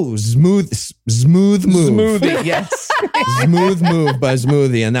 Oh, smooth move. Smoothie, yes. Smooth move by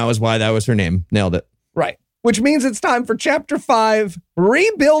Smoothie, and that was why that was her name. Nailed it. Right. Which means it's time for Chapter 5,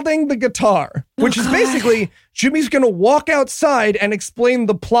 Rebuilding the Guitar, which is basically Jimmy's going to walk outside and explain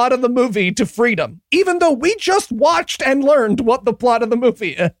the plot of the movie to Freedom, even though we just watched and learned what the plot of the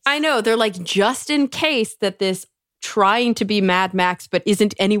movie is. I know. They're like, just in case that this trying to be Mad Max but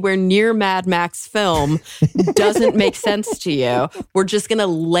isn't anywhere near Mad Max film doesn't make sense to you, we're just going to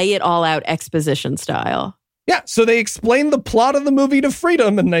lay it all out exposition style. Yeah, so they explain the plot of the movie to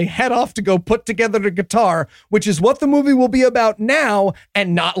Freedom and they head off to go put together the guitar, which is what the movie will be about now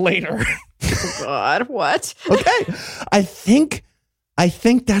and not later. God, what? Okay. I think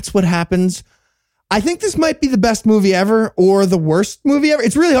that's what happens. I think this might be the best movie ever or the worst movie ever.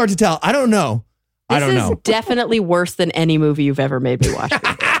 It's really hard to tell. I don't know. This is definitely worse than any movie you've ever made me watch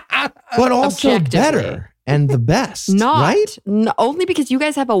before. But also better. And the best, right? Only because you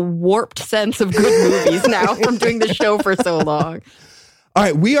guys have a warped sense of good movies now from doing the show for so long. All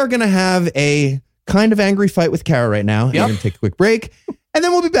right, we are going to have a kind of angry fight with Kara right now. Yep. We're going to take a quick break, and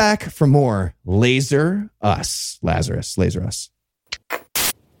then we'll be back for more Lazer Us. Lazer Us.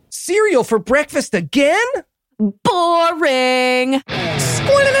 Cereal for breakfast again? Boring.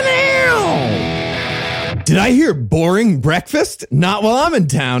 Did I hear boring breakfast? Not while I'm in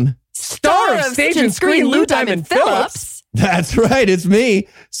town. Star of Stage and Screen, Lou Diamond Phillips. That's right, it's me,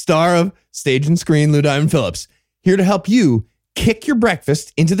 star of Stage and Screen, Lou Diamond Phillips, here to help you kick your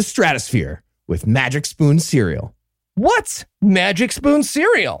breakfast into the stratosphere with Magic Spoon cereal. What's Magic Spoon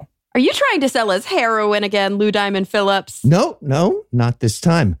cereal? Are you trying to sell us heroin again, Lou Diamond Phillips? No, not this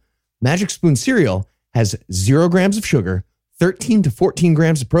time. Magic Spoon cereal has 0 grams of sugar, 13 to 14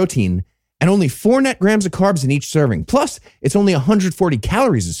 grams of protein, and only 4 net grams of carbs in each serving. Plus, it's only 140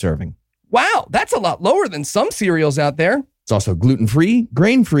 calories a serving. Wow, that's a lot lower than some cereals out there. It's also gluten-free,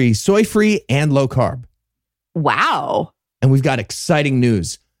 grain-free, soy-free, and low-carb. Wow. And we've got exciting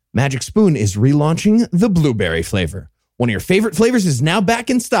news. Magic Spoon is relaunching the blueberry flavor. One of your favorite flavors is now back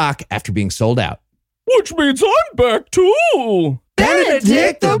in stock after being sold out. Which means I'm back too.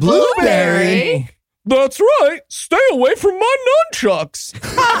 Benedict the blueberry. That's right. Stay away from my nunchucks.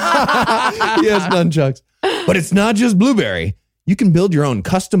 Yes, nunchucks. But it's not just blueberry. You can build your own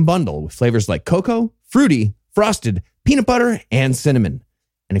custom bundle with flavors like cocoa, fruity, frosted, peanut butter, and cinnamon.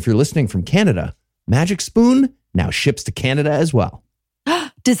 And if you're listening from Canada, Magic Spoon now ships to Canada as well.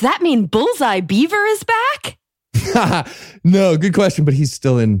 Does that mean Bullseye Beaver is back? No, good question, but he's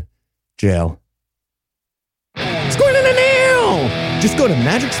still in jail. Just go to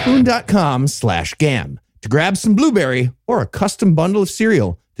magicspoon.com/gam to grab some blueberry or a custom bundle of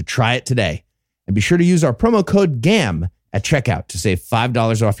cereal to try it today. And be sure to use our promo code GAM at checkout to save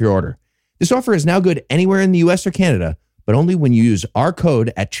 $5 off your order. This offer is now good anywhere in the US or Canada, but only when you use our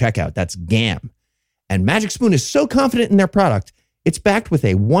code at checkout. That's GAM. And Magic Spoon is so confident in their product, it's backed with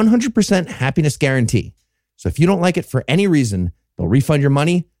a 100% happiness guarantee. So if you don't like it for any reason, they'll refund your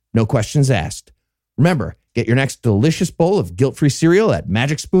money, no questions asked. Remember, get your next delicious bowl of guilt-free cereal at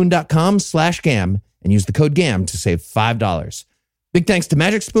magicspoon.com/gam and use the code GAM to save $5. Big thanks to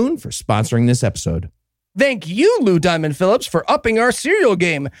Magic Spoon for sponsoring this episode. Thank you, Lou Diamond Phillips, for upping our cereal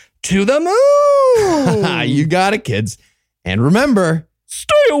game to the moon. You got it, kids. And remember,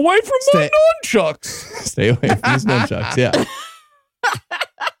 stay away from my nunchucks. Stay away from these nunchucks, yeah.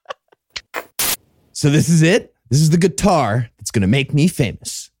 So this is it. This is the guitar that's going to make me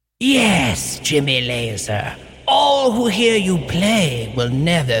famous. Yes, Jimmy Lazer. All who hear you play will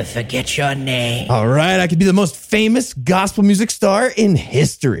never forget your name. All right, I could be the most famous gospel music star in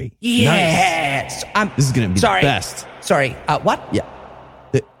history. Yes. Nice. This is going to be the best. Sorry, what? Yeah.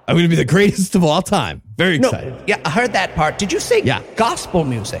 I'm going to be the greatest of all time. Very excited. Yeah, I heard that part. Did you say gospel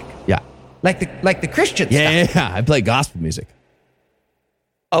music? Yeah. Like the Christian stuff? Yeah, I play gospel music.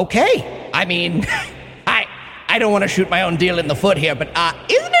 Okay. I mean, I don't want to shoot my own deal in the foot here, but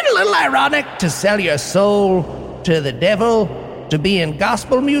isn't it a little ironic to sell your soul to the devil to be in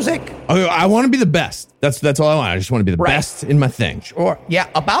gospel music? Oh, I want to be the best. That's all I want. I just want to be the best in my thing. Sure. Yeah,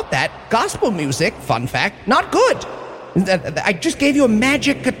 about that, gospel music, fun fact, not good. I just gave you a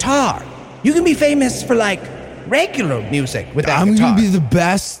magic guitar. You can be famous for like regular music with that guitar. I'm going to be the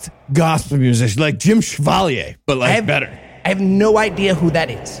best gospel musician, like Jim Chevalier, but better. I have no idea who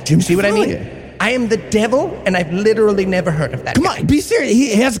that is. Jim See Chevalier. What I mean? I am the devil, and I've literally never heard of that Come guy. on, be serious.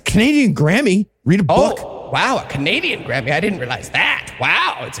 He has a Canadian Grammy. Read a book. Oh, wow, a Canadian Grammy. I didn't realize that.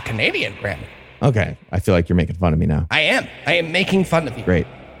 Wow, it's a Canadian Grammy. Okay, I feel like you're making fun of me now. I am. I am making fun of you. Great.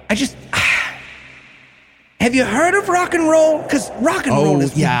 I just... Have you heard of rock and roll? Because rock and roll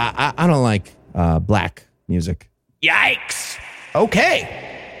is... Yeah, I don't like black music. Yikes.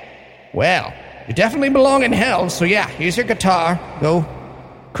 Okay. Well, you definitely belong in hell, so yeah, here's your guitar. Go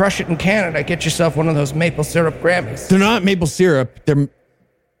crush it in Canada. Get yourself one of those maple syrup Grammys. They're not maple syrup. They're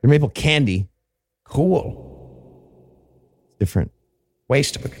maple candy. Cool. Different.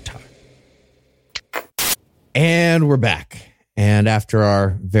 Waste of a guitar. And we're back. And after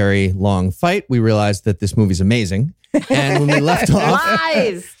our very long fight, we realized that this movie's amazing. And when we left off...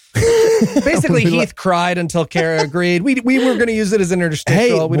 Lies! Basically, Heath cried until Kara agreed. We were going to use it as an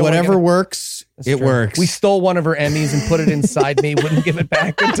interstitial. Hey, whatever works, it works. We stole one of her Emmys and put it inside me, wouldn't give it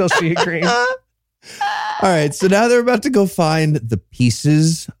back until she agreed. All right, so now they're about to go find the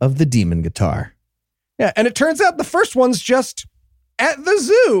pieces of the demon guitar. Yeah, and it turns out the first one's just at the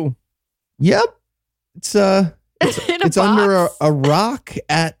zoo. Yep. It's under a rock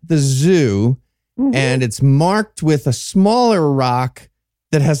at the zoo, and it's marked with a smaller rock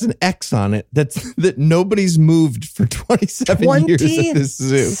that has an X on it that nobody's moved for 27 years at this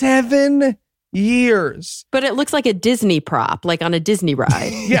zoo. 7 years. But it looks like a Disney prop, like on a Disney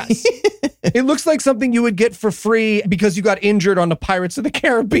ride. Yes. It looks like something you would get for free because you got injured on the Pirates of the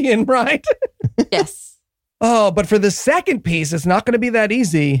Caribbean ride. Yes. Oh, but for the second piece, it's not going to be that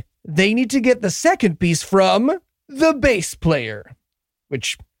easy. They need to get the second piece from the bass player,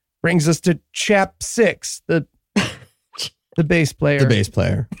 which brings us to chap 6, the bass player. The bass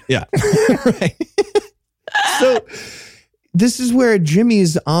player. Yeah. Right. So this is where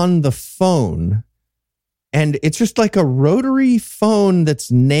Jimmy's on the phone, and it's just like a rotary phone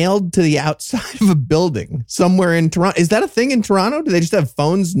that's nailed to the outside of a building somewhere in Toronto. Is that a thing in Toronto? Do they just have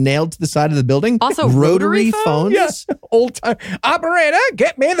phones nailed to the side of the building? Also, rotary phones? Yes. Old time. Operator,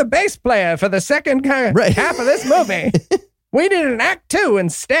 get me the bass player for the second half of this movie. We did an act 2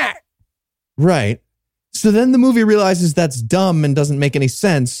 and stat. Right. So then the movie realizes that's dumb and doesn't make any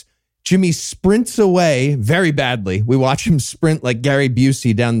sense. Jimmy sprints away very badly. We watch him sprint like Gary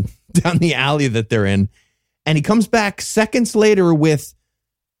Busey down the alley that they're in. And he comes back seconds later with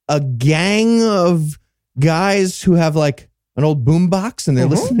a gang of guys who have like an old boombox and they're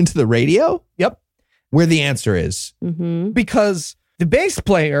listening to the radio. Yep. Where the answer is. Mm-hmm. Because the bass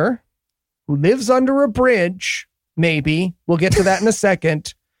player who lives under a bridge, maybe, we'll get to that in a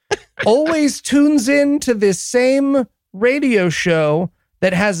second, always tunes in to this same radio show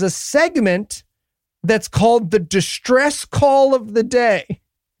that has a segment that's called the Distress Call of the Day.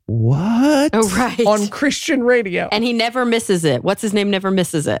 What? Oh, right. On Christian radio. And he never misses it. What's his name? Never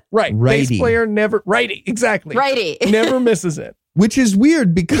misses it. Right. Righty. Bass player never... Righty. Exactly. Righty. Never misses it. Which is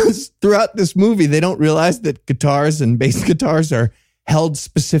weird because throughout this movie, they don't realize that guitars and bass guitars are held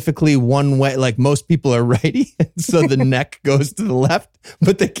specifically one way. Like most people are righty, and so the neck goes to the left,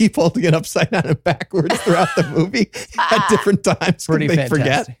 but they keep holding it upside down and backwards throughout the movie at different times. Pretty they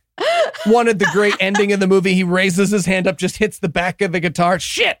fantastic. Wanted the great ending of the movie. He raises his hand up, just hits the back of the guitar.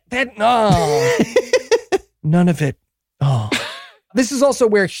 Shit, none of it. Oh, this is also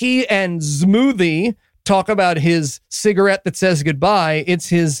where he and Smoothie talk about his cigarette that says goodbye. It's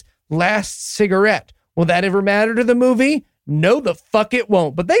his last cigarette. Will that ever matter to the movie? No, the fuck it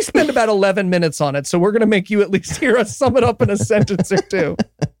won't. But they spend about 11 minutes on it, so we're going to make you at least hear us sum it up in a sentence or two.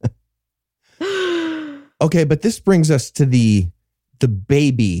 Okay, but this brings us to the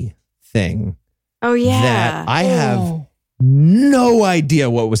baby thing. Oh, yeah. That I have no idea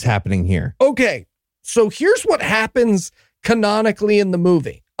what was happening here. Okay, so here's what happens canonically in the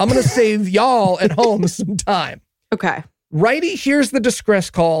movie. I'm going to save y'all at home some time. Okay. Righty hears the distress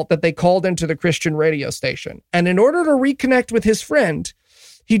call that they called into the Christian radio station. And in order to reconnect with his friend,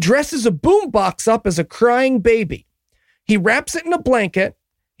 he dresses a boombox up as a crying baby. He wraps it in a blanket.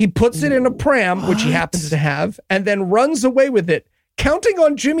 He puts it in a pram, which he happens to have, and then runs away with it, counting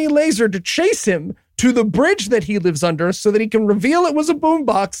on Jimmy Lazer to chase him to the bridge that he lives under so that he can reveal it was a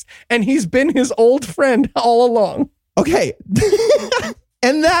boombox and he's been his old friend all along. Okay.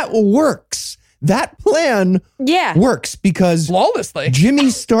 And that works. That plan works because flawlessly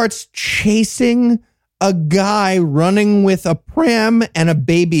Jimmy starts chasing a guy running with a pram and a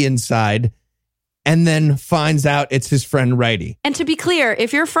baby inside and then finds out it's his friend Righty. And to be clear,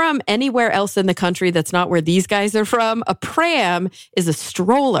 if you're from anywhere else in the country that's not where these guys are from, a pram is a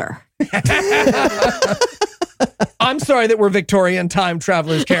stroller. I'm sorry that we're Victorian time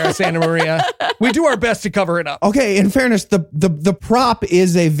travelers, Cara Santa Maria. We do our best to cover it up. Okay, in fairness, the prop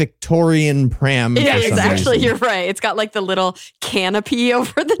is a Victorian pram. Yeah, it's actually, you're right. It's got like the little canopy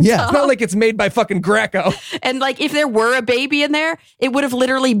over the top. It's not like it's made by fucking Greco. And like if there were a baby in there, it would have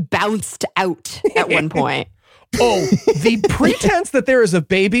literally bounced out at one point. Oh, the pretense that there is a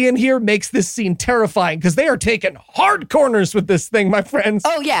baby in here makes this scene terrifying because they are taking hard corners with this thing, my friends.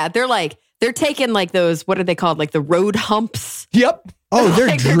 Oh, yeah. They're taking like those, what are they called? Like the road humps. Yep. Oh,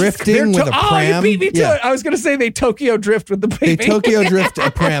 they're drifting with a pram. Oh, you beat me to it. I was going to say they Tokyo drift with the baby. They Tokyo drift a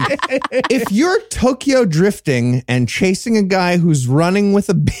pram. If you're Tokyo drifting and chasing a guy who's running with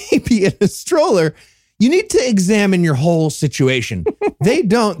a baby in a stroller, you need to examine your whole situation. They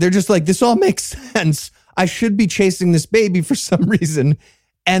don't. They're just like, this all makes sense. I should be chasing this baby for some reason.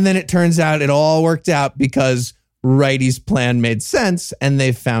 And then it turns out it all worked out because Righty's plan made sense and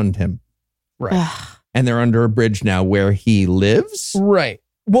they found him. Right. And they're under a bridge now where he lives. Right.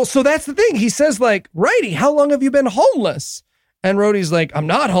 Well, so that's the thing. He says like, Righty, how long have you been homeless? And Rhodey's like, I'm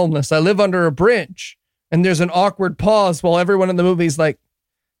not homeless. I live under a bridge. And there's an awkward pause while everyone in the movie's like,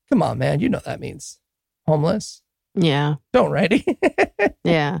 come on, man. You know that means homeless. Yeah. Don't, Righty.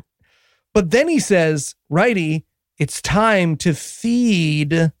 Yeah. But then he says, Righty, it's time to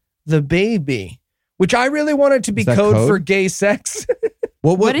feed the baby, which I really wanted to be code for gay sex.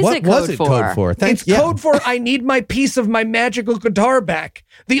 What is it code for? It's code for I need my piece of my magical guitar back.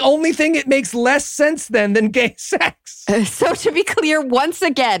 The only thing it makes less sense than gay sex. So to be clear, once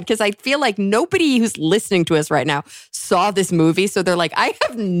again, because I feel like nobody who's listening to us right now saw this movie. So they're like, I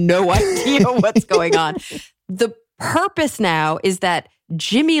have no idea what's going on. The purpose now is that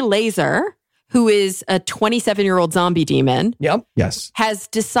Jimmy Lazer, who is a 27-year-old zombie demon, yes, has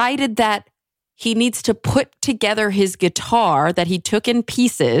decided that he needs to put together his guitar that he took in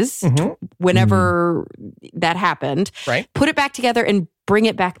pieces whenever that happened. Right. Put it back together and bring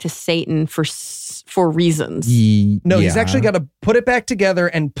it back to Satan for reasons. No, he's actually got to put it back together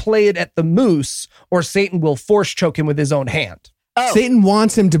and play it at the moose, or Satan will force choke him with his own hand. Oh. Satan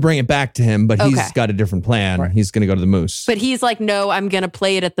wants him to bring it back to him, but he's got a different plan. Right. He's going to go to the moose. But he's like, no, I'm going to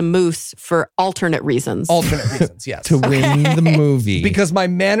play it at the moose for alternate reasons. Alternate reasons, yes. To win the movie. Because my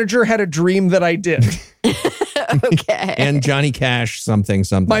manager had a dream that I did. Okay. And Johnny Cash, something.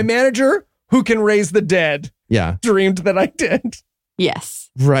 My manager, who can raise the dead, dreamed that I did.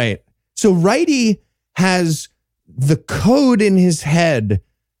 Yes. Right. So Righty has the code in his head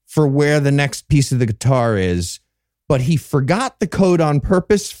for where the next piece of the guitar is, but he forgot the code on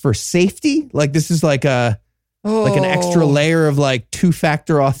purpose for safety. Like this is like an extra layer of like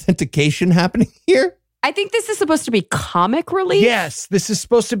two-factor authentication happening here. I think this is supposed to be comic relief. Yes, this is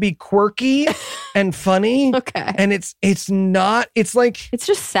supposed to be quirky and funny. Okay. And it's not, it's like... It's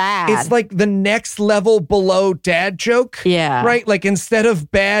just sad. It's like the next level below dad joke. Yeah. Right? Like instead of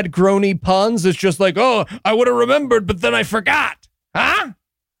bad, groany puns, it's just like, oh, I would have remembered, but then I forgot. Huh?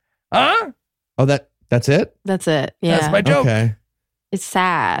 Oh, that's it? That's it. Yeah. That's my joke. Okay. It's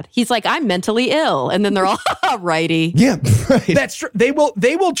sad. He's like, I'm mentally ill. And then they're all, Righty. Yeah, right. That's true. They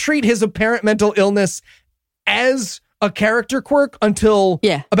will treat his apparent mental illness as a character quirk until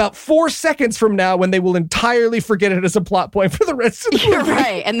about 4 seconds from now, when they will entirely forget it as a plot point for the rest of the movie. You're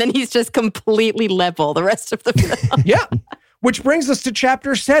right. And then he's just completely level the rest of the film. Yeah. Which brings us to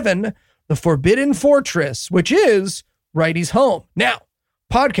chapter 7, The Forbidden Fortress, which is Righty's home. Now,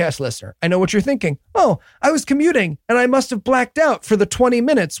 podcast listener, I know what you're thinking. Oh, I was commuting and I must have blacked out for the 20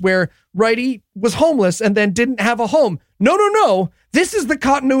 minutes where Righty was homeless and then didn't have a home. No. This is the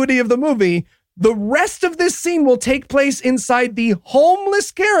continuity of the movie. The rest of this scene will take place inside the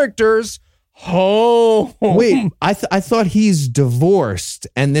homeless character's home. Wait, I thought he's divorced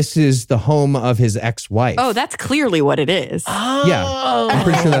and this is the home of his ex-wife. Oh, that's clearly what it is. Oh. Yeah, I'm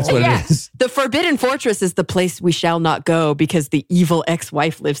pretty sure that's what it is. The Forbidden Fortress is the place we shall not go because the evil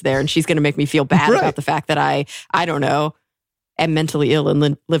ex-wife lives there and she's going to make me feel bad about the fact that I don't know, am mentally ill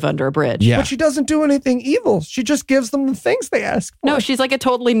and live under a bridge. Yeah. But she doesn't do anything evil. She just gives them the things they ask for. No, she's like a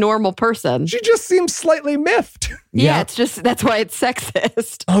totally normal person. She just seems slightly miffed. Yeah, it's just, that's why it's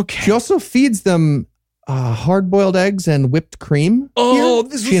sexist. Okay. She also feeds them hard-boiled eggs and whipped cream. Oh,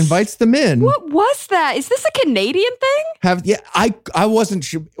 she invites them in. What was that? Is this a Canadian thing? I wasn't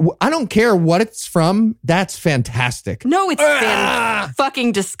sure. I don't care what it's from. That's fantastic. No, it's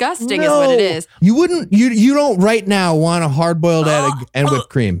fucking disgusting is what it is. You don't right now want a hard-boiled egg and whipped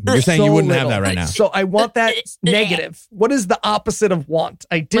cream. You're saying you wouldn't have that right now. So I want that negative. What is the opposite of want?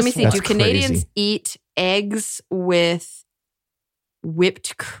 Let me see. That's Do Canadians crazy. eat eggs with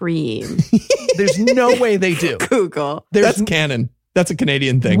whipped cream? There's no way they do. Google. That's canon. That's a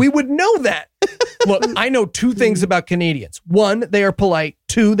Canadian thing. We would know that. Look, I know 2 things about Canadians. 1, they are polite.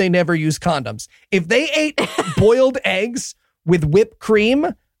 2, they never use condoms. If they ate boiled eggs with whipped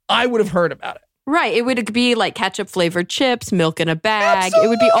cream, I would have heard about it. Right. It would be like ketchup flavored chips, milk in a bag. Absolutely. It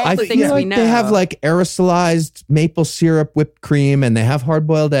would be all the things we know. They have like aerosolized maple syrup, whipped cream, and they have hard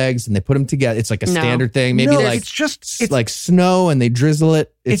boiled eggs, and they put them together. It's like a standard thing. Maybe it's like snow, and they drizzle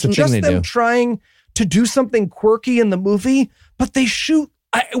it. It's just them trying to do something quirky in the movie, but they shoot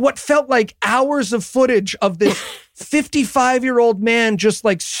what felt like hours of footage of this 55-year-old man just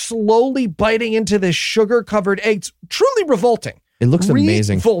like slowly biting into this sugar-covered egg. It's truly revolting. It looks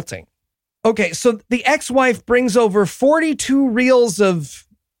amazing. Revolting. Okay, so the ex-wife brings over 42 reels of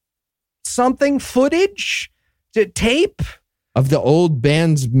something footage, tape of the old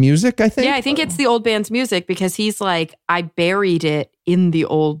band's music, I think. Yeah, I think it's the old band's music because he's like, I buried it in the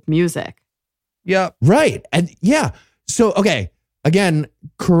old music. Yeah. Right. And yeah. So, okay, again,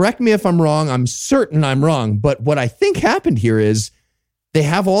 correct me if I'm wrong. I'm certain I'm wrong. But what I think happened here is they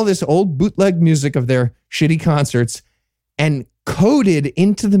have all this old bootleg music of their shitty concerts, and coded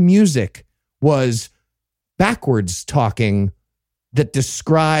into the music was backwards talking that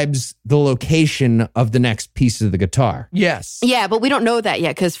describes the location of the next piece of the guitar. Yes. Yeah, but we don't know that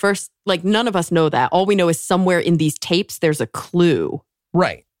yet because first, like, none of us know that. All we know is somewhere in these tapes, there's a clue.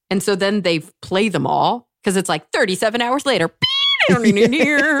 Right. And so then they play them all because it's like 37 hours later.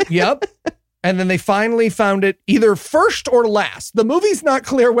 Yep. And then they finally found it either first or last. The movie's not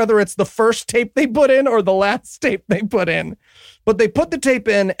clear whether it's the first tape they put in or the last tape they put in. But they put the tape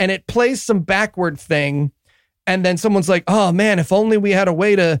in and it plays some backward thing. And then someone's like, oh man, if only we had a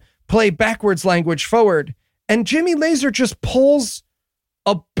way to play backwards language forward. And Jimmy Lazer just pulls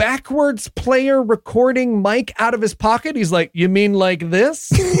a backwards player recording mic out of his pocket. He's like, you mean like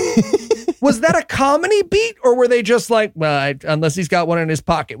this? Was that a comedy beat, or were they just like, well, unless he's got one in his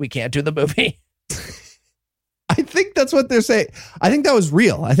pocket, we can't do the movie? I think that's what they're saying. I think that was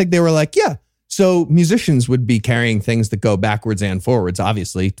real. I think they were like, yeah. So musicians would be carrying things that go backwards and forwards,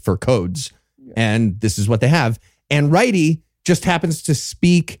 obviously, for codes. And this is what they have. And Righty just happens to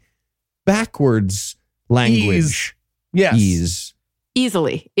speak backwards language. Yes.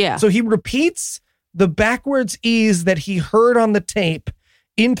 Easily, yeah. So he repeats the backwards ease that he heard on the tape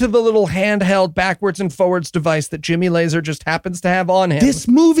into the little handheld backwards and forwards device that Jimmy Lazer just happens to have on him. This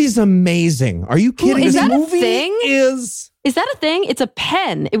movie's amazing. Are you kidding me? Is that a thing? Is that a thing? It's a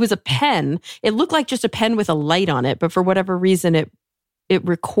pen. It was a pen. It looked like just a pen with a light on it, but for whatever reason, it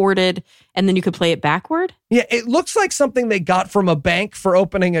recorded and then you could play it backward. Yeah, it looks like something they got from a bank for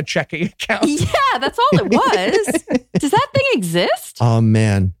opening a checking account. Yeah, that's all it was. Does that thing exist? Oh,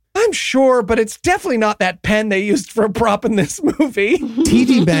 man. I'm sure, but it's definitely not that pen they used for a prop in this movie.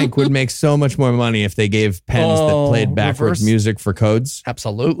 TD Bank would make so much more money if they gave pens that played backwards music for codes.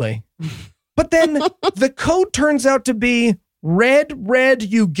 Absolutely. But then the code turns out to be Red,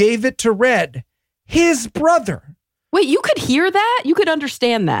 you gave it to Red, his brother. Wait, you could hear that? You could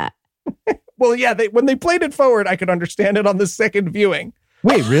understand that? Well, yeah, when they played it forward, I could understand it on the second viewing.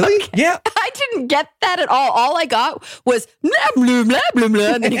 Wait, really? Okay. Yeah. I didn't get that at all. All I got was blah, blah, blah, blah,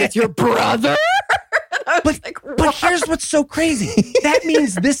 blah, and then he goes, your brother? But here's what's so crazy. That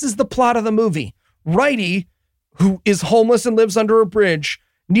means this is the plot of the movie. Righty, who is homeless and lives under a bridge,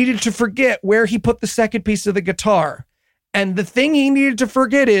 needed to forget where he put the second piece of the guitar. And the thing he needed to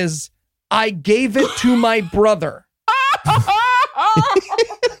forget is, I gave it to my brother.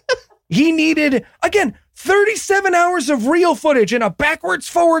 He needed, again, 37 hours of real footage and a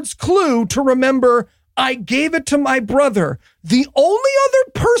backwards-forwards clue to remember, I gave it to my brother, the only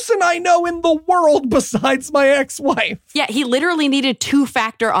other person I know in the world besides my ex-wife. Yeah, he literally needed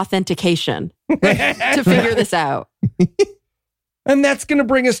two-factor authentication to figure this out. And that's going to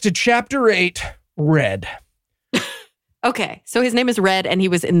bring us to Chapter 8, Red. Okay, so his name is Red and he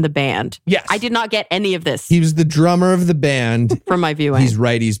was in the band. Yes. I did not get any of this. He was the drummer of the band. From my viewing. He's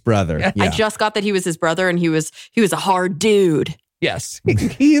Righty's brother. Yeah. I just got that he was his brother and he was a hard dude. Yes.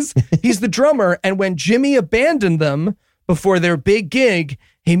 He's the drummer, and when Jimmy abandoned them before their big gig,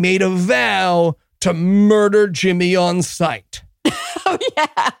 he made a vow to murder Jimmy on sight. Oh,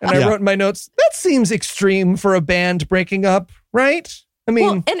 yeah. And I wrote in my notes, that seems extreme for a band breaking up, right? I mean...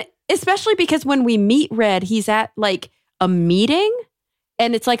 Well, and especially because when we meet Red, he's at like a meeting,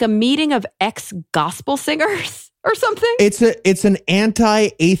 and it's like a meeting of ex-gospel singers or something. It's an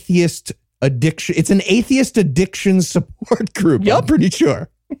anti-atheist addiction. It's an atheist addiction support group. Yep. I'm pretty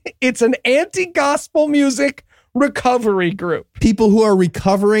sure. It's an anti-gospel music recovery group. People who are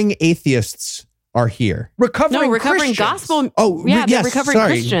recovering atheists are here. Recovering Christians. gospel. Oh, yeah, yes, they're recovering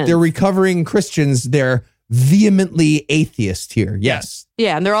Christians. They're recovering Christians. They're vehemently atheist here. Yes.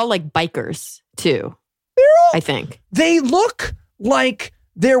 Yeah, and they're all like bikers too. I think. They look like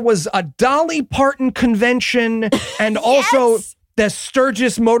there was a Dolly Parton convention and also the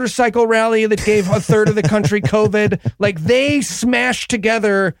Sturgis motorcycle rally that gave a third of the country COVID. Like, they smashed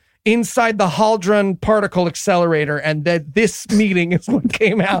together inside the Hadron Particle Accelerator, and that this meeting is what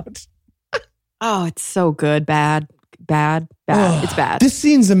came out. Oh, it's so good. Bad. It's bad. This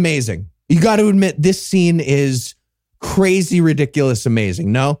scene's amazing. You got to admit, this scene is crazy, ridiculous,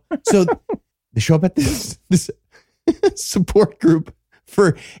 amazing. No? So they show up at this support group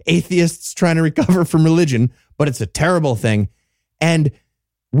for atheists trying to recover from religion, but it's a terrible thing. And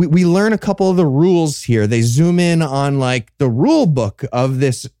we learn a couple of the rules here. They zoom in on like the rule book of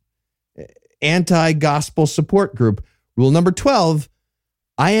this anti-gospel support group. Rule number 12,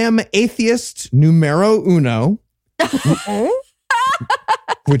 I am atheist numero uno.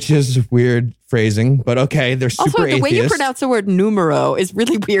 Which is weird phrasing, but okay, they're super also, the atheist. way you pronounce the word numero is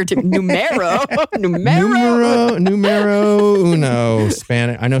really weird to me. Numero uno.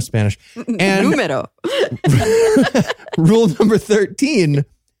 Spanish. I know Spanish. And numero. Rule number 13,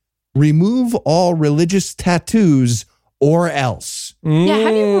 remove all religious tattoos or else. Yeah, how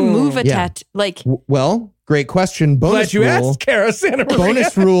do you remove a tattoo? Like, well, great question. Bonus Glad you rule. asked, Cara Santa Maria.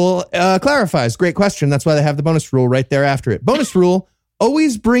 Bonus rule clarifies. Great question. That's why they have the bonus rule right there after it. Bonus rule,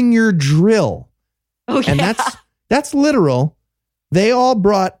 always bring your drill. oh yeah. And that's literal. They all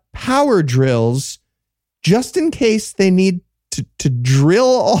brought power drills just in case they need to drill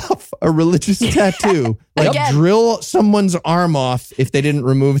off a religious tattoo. Like Again. drill someone's arm off if they didn't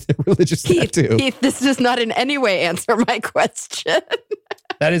remove the religious tattoo. Keith, this does not in any way answer my question.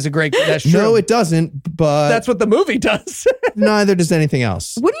 That is that's true. No, it doesn't, but That's what the movie does. neither does anything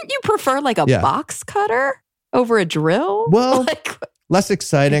else. Wouldn't you prefer like a box cutter over a drill? Well, like, less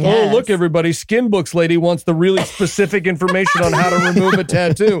exciting. Yeah. Oh, look, everybody. Skin Books lady wants the really specific information on how to remove a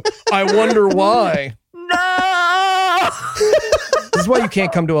tattoo. I wonder why. no. This is why you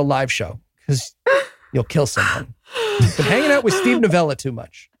can't come to a live show, because you'll kill someone. You've been hanging out with Steve Novella too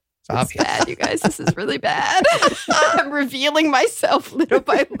much. It's obvious. Bad, you guys. This is really bad. I'm revealing myself little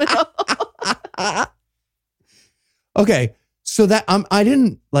by little. Okay, so that I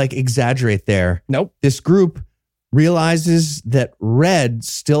didn't like exaggerate there. Nope. This group realizes that Red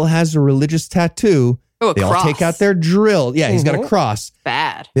still has a religious tattoo. Oh, a They all cross. take out their drill. Yeah, he's got a cross.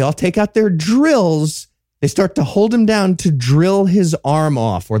 Bad. They all take out their drills. They start to hold him down to drill his arm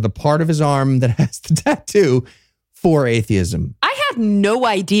off, or the part of his arm that has the tattoo, for atheism. I had no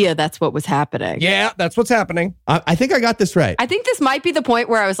idea that's what was happening. Yeah, that's what's happening. I think I got this right. I think this might be the point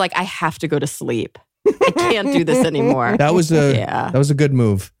where I was like, I have to go to sleep. I can't do this anymore. That was a good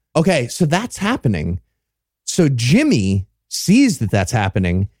move. Okay, so that's happening. So Jimmy sees that that's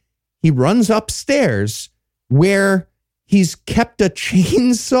happening. He runs upstairs where he's kept a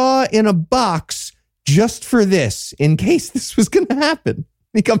chainsaw in a box just for this, in case this was going to happen.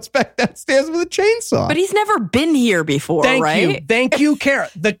 He comes back downstairs with a chainsaw. But he's never been here before, right? Thank you, Cara.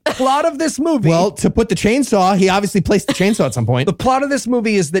 The plot of this movie. Well, to put the chainsaw, he obviously placed the chainsaw at some point. The plot of this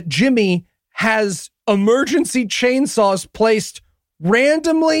movie is that Jimmy has emergency chainsaws placed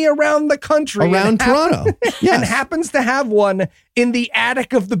randomly around the country. Around Toronto. And Yes. happens to have one in the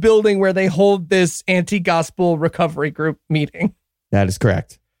attic of the building where they hold this anti-gospel recovery group meeting. That is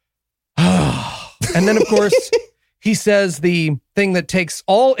correct. And then, of course, he says the thing that takes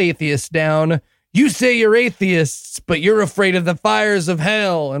all atheists down. You say you're atheists, but you're afraid of the fires of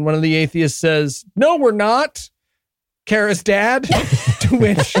hell. And one of the atheists says, no, we're not. Cara's dad,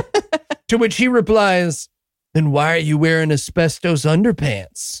 to which he replies, then why are you wearing asbestos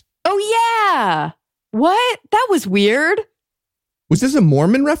underpants? Oh, yeah. What? That was weird. Was this a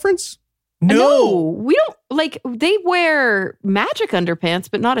Mormon reference? No. We don't, like, they wear magic underpants,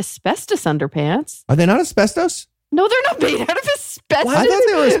 but not asbestos underpants. Are they not asbestos? No, they're not made out of asbestos. I thought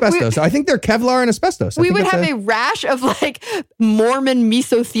they were asbestos. I think they're Kevlar and asbestos. We would have a rash of like Mormon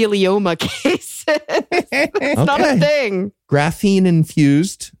mesothelioma cases. It's not a thing. Graphene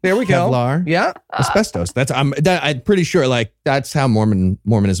infused. There we go. Kevlar. Yeah. Asbestos. I'm pretty sure like that's how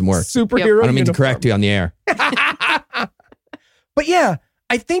Mormonism works. Superhero I don't mean to uniform. correct you on the air. But yeah,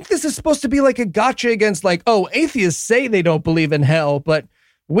 I think this is supposed to be like a gotcha against like, oh, atheists say they don't believe in hell, but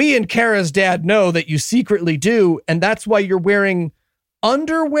we and Cara's dad know that you secretly do, and that's why you're wearing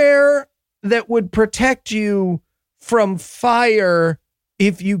underwear that would protect you from fire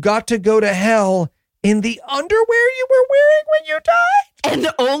if you got to go to hell in the underwear you were wearing when you died. And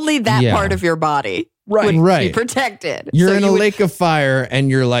only that part of your body would be protected. You're So in you a would- lake of fire and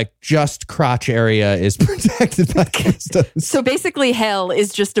your like just crotch area is protected by asbestos. So basically hell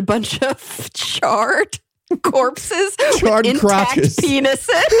is just a bunch of charred corpses Charred with intact crotches. penises.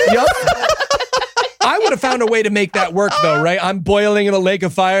 Yep. I would have found a way to make that work though, right? I'm boiling in a lake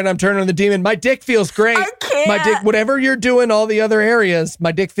of fire and I'm turning on the demon. My dick feels great. I can't can't. My dick, whatever you're doing, all the other areas,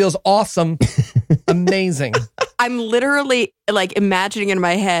 my dick feels awesome. Amazing. I'm literally like imagining in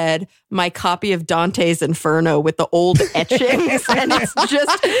my head my copy of Dante's Inferno with the old etchings. And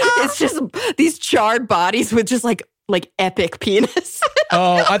it's just these charred bodies with just like epic penis.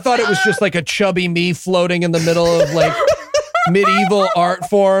 Oh, I thought it was just like a chubby me floating in the middle of like medieval art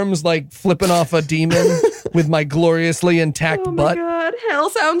forms, like flipping off a demon with my gloriously intact butt. Oh my God, hell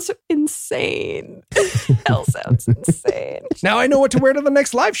sounds insane. Hell sounds insane. Now I know what to wear to the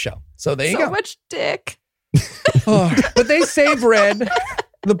next live show. So there you go. So much dick. Oh, but they saved Red.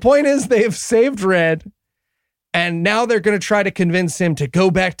 The point is they've saved Red. And now they're going to try to convince him to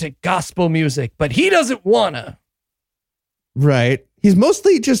go back to gospel music. But he doesn't want to. Right. He's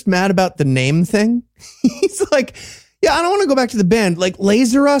mostly just mad about the name thing. He's like, yeah, I don't want to go back to the band. Like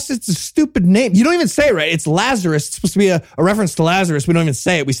Lazer Us, it's a stupid name. You don't even say it right. It's Lazarus. It's supposed to be a reference to Lazarus. We don't even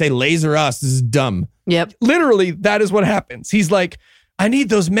say it. We say Lazer Us. This is dumb. Yep. Literally, that is what happens. He's like, I need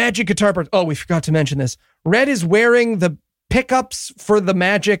those magic guitar parts. Oh, we forgot to mention this. Red is wearing the pickups for the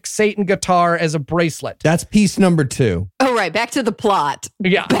magic Satan guitar as a bracelet. That's piece number 2. Oh, right. Back to the plot.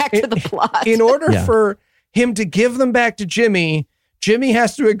 Yeah. Back to the plot. In order for him to give them back to Jimmy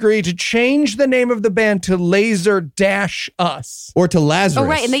has to agree to change the name of the band to Lazer-Us. Or to Lazarus. Oh,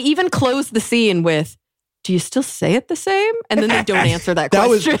 right. And they even close the scene with, do you still say it the same? And then they don't answer that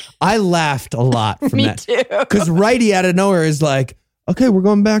question. I laughed a lot from Me that. too. Because Righty out of nowhere is like, okay, we're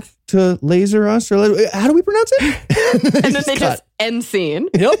going back to Lazer Us, or how do we pronounce it? And then they just end scene.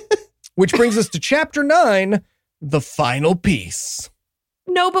 Yep. Which brings us to chapter 9, the final piece.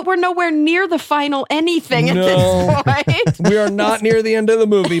 No, but we're nowhere near the final anything at this point. We are not near the end of the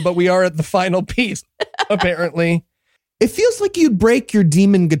movie, but we are at the final piece, apparently. It feels like you'd break your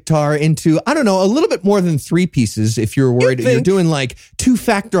demon guitar into, I don't know, a little bit more than 3 pieces if you're worried you're doing like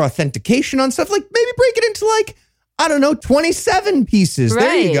 2-factor authentication on stuff. Like maybe break it into like, I don't know, 27 pieces. Right.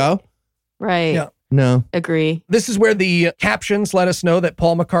 There you go. Right. Yeah. No. Agree. This is where the captions let us know that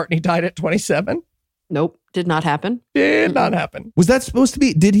Paul McCartney died at 27. Nope. Did not happen. Did not happen. Was that supposed to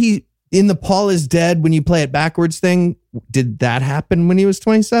be, did he, in the Paul is dead when you play it backwards thing, did that happen when he was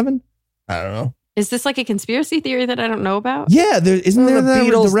 27? I don't know. Is this like a conspiracy theory that I don't know about? Yeah, isn't there the that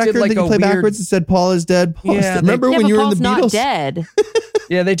Beatles the record did, like, that you a play weird- backwards that said Paul is dead? Paul is Yeah, dead. Remember when but you were in Paul's the not Beatles? dead.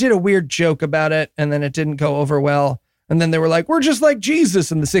 Yeah, they did a weird joke about it, and then it didn't go over well. And then they were like, we're just like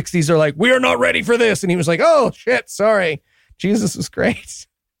Jesus. In the 60s are like, we are not ready for this. And he was like, oh, shit, sorry. Jesus was great.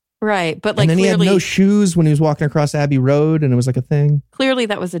 Right. But like And then he clearly, had no shoes when he was walking across Abbey Road, and it was like a thing. clearly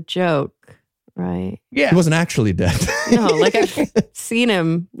that was a joke. Right. Yeah. He wasn't actually dead. No, like I've seen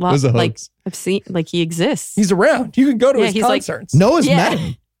him. was a Like hoax. I've seen, like he exists. He's around. You can go to Yeah, his he's like- concerts. Noah's Yeah. met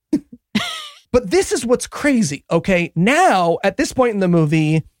him. But this is what's crazy. Okay. Now, at this point in the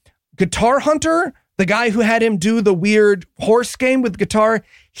movie, Guitar Hunter, the guy who had him do the weird horse game with guitar,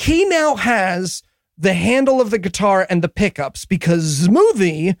 he now has the handle of the guitar and the pickups because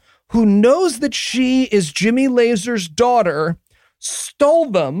Smoothie, who knows that she is Jimmy Lazer's daughter, stole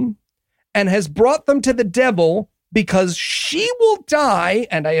them and has brought them to the devil because she will die,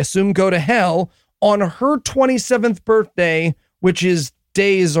 and I assume go to hell, on her 27th birthday, which is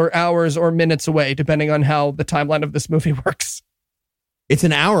days or hours or minutes away, depending on how the timeline of this movie works. It's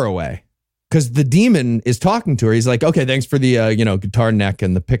an hour away because the demon is talking to her. He's like, okay, thanks for the guitar neck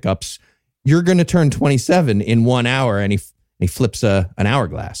and the pickups. You're going to turn 27 in 1 hour. And he flips an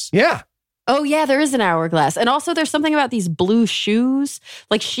hourglass. Yeah. Oh, yeah, there is an hourglass. And also there's something about these blue shoes.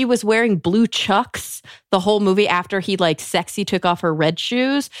 Like she was wearing blue Chucks the whole movie after he like sexy took off her red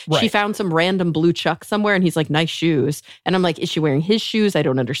shoes. Right. She found some random blue Chucks somewhere and he's like, nice shoes. And I'm like, is she wearing his shoes? I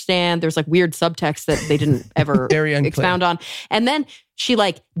don't understand. There's like weird subtext that they didn't ever Very unclear. expound on. And then she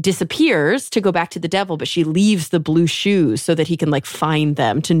like disappears to go back to the devil, but she leaves the blue shoes so that he can like find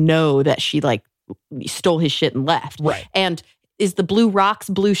them to know that she like stole his shit and left. Right. And is the blue rocks,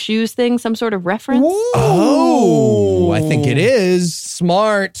 blue shoes thing some sort of reference? Oh, I think it is.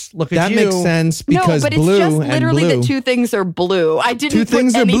 Smart. Look at That you. makes sense because no, but it's blue just and literally blue. that 2 things are blue. I didn't. Two put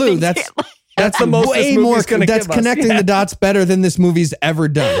things are blue. anything That's That's the most way this more. movie's gonna That's give us. connecting Yeah. the dots better than this movie's ever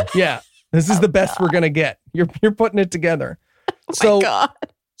done. Yeah. This is the best we're going to get. You're putting it together. Oh my God.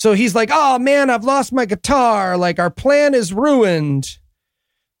 So he's like, oh man, I've lost my guitar. Like our plan is ruined.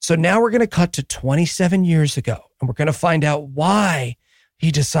 So now we're going to cut to 27 years ago and we're going to find out why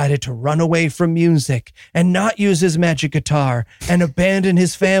he decided to run away from music and not use his magic guitar and abandon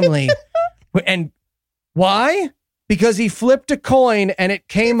his family. And why? Because he flipped a coin and it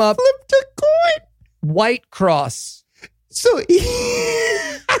came up Flipped a coin. White Cross. So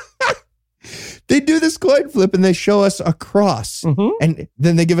they do this this coin flip and they show us a cross. And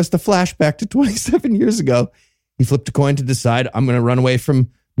then they give us the flashback to 27 years ago. He flipped a coin to decide, I'm going to run away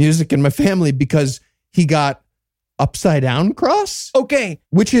from music and my family because he got upside down cross. Okay.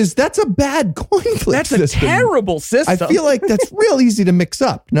 That's a bad coin flip That's system. a terrible system. I feel like that's real easy to mix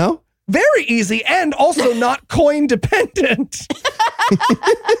up, no? Very easy and also not coin dependent.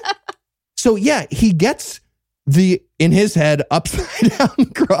 So yeah, he gets in his head, upside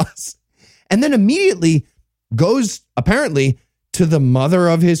down cross. And then immediately goes, apparently, to the mother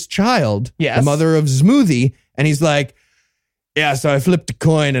of his child. Yes. The mother of Smoothie. And he's like, yeah, so I flipped a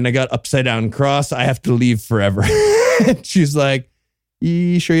coin and I got upside down cross. I have to leave forever. She's like,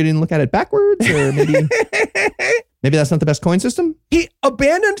 you sure you didn't look at it backwards? Or maybe that's not the best coin system? He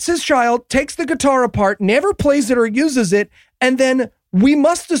abandons his child, takes the guitar apart, never plays it or uses it, and then we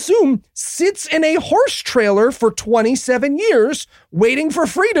must assume sits in a horse trailer for 27 years waiting for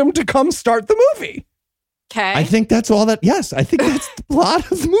freedom to come start the movie. Okay. I think that's all that. Yes, I think that's the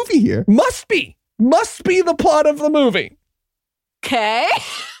plot of the movie here. Must be the plot of the movie. Okay.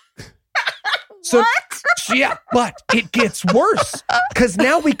 So, yeah, but it gets worse because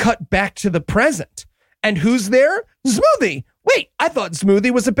now we cut back to the present. And who's there? Smoothie. Wait, I thought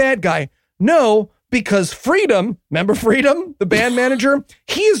Smoothie was a bad guy. No, because Freedom, remember Freedom, the band manager?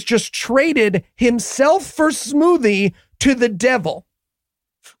 He's just traded himself for Smoothie to the devil.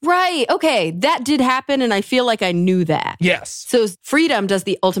 Right. Okay. That did happen. And I feel like I knew that. Yes. So Freedom does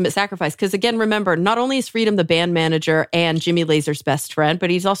the ultimate sacrifice. Because again, remember, not only is Freedom the band manager and Jimmy Lazer's best friend, but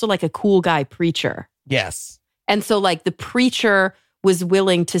he's also like a cool guy preacher. Yes. And so like the preacher was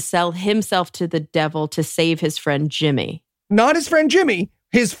willing to sell himself to the devil to save his friend Jimmy. Not his friend Jimmy.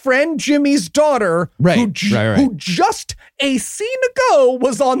 His friend Jimmy's daughter, who just a scene ago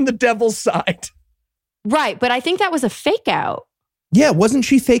was on the devil's side. Right. But I think that was a fake out. Yeah, wasn't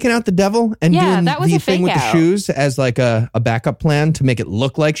she faking out the devil and doing that was the a thing fake with out. the shoes as like a backup plan to make it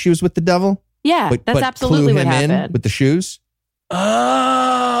look like she was with the devil? Yeah, that's absolutely what happened. In with the shoes?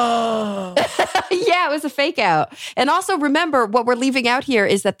 Oh. Yeah, it was a fake out. And also remember, what we're leaving out here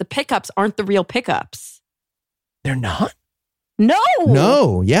is that the pickups aren't the real pickups. They're not?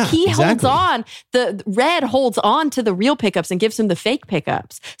 No, yeah. He exactly. holds on. The Red holds on to the real pickups and gives him the fake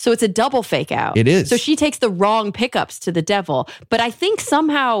pickups. So it's a double fake out. It is. So she takes the wrong pickups to the devil. But I think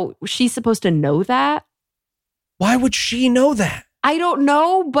somehow she's supposed to know that. Why would she know that? I don't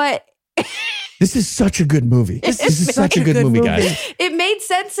know, but This is such a good movie. This is such a good movie, guys. it made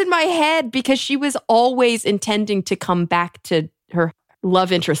sense in my head because she was always intending to come back to her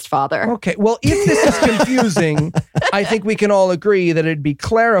love interest father. Okay, well, if this is confusing, I think we can all agree that it'd be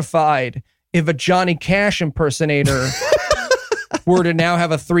clarified if a Johnny Cash impersonator were to now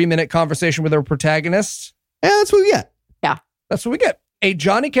have a 3-minute conversation with our protagonist. Yeah, that's what we get. Yeah. That's what we get. A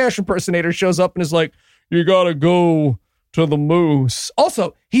Johnny Cash impersonator shows up and is like, you gotta go to the moose.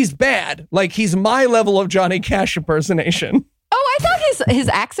 Also, he's bad. Like, he's my level of Johnny Cash impersonation. Oh, I thought his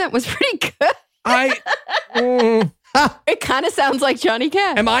accent was pretty good. It kind of sounds like Johnny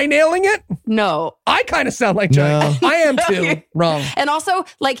Cash. Am I nailing it? No. I kind of sound like Johnny. No. I am too. Wrong. And also,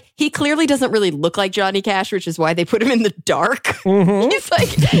 like, he clearly doesn't really look like Johnny Cash, which is why they put him in the dark.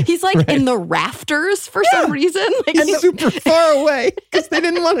 Mm-hmm. He's like in the rafters for some reason. Like, He's super far away because they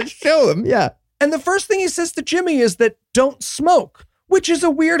didn't want to show him. Yeah. And the first thing he says to Jimmy is that don't smoke, which is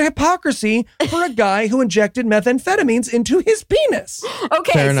a weird hypocrisy for a guy who injected methamphetamines into his penis.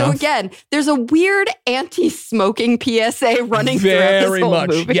 Okay, Fair so enough. again, there's a weird anti-smoking PSA running Very throughout this whole much,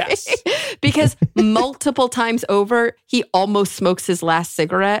 movie. yes. Because multiple times over, he almost smokes his last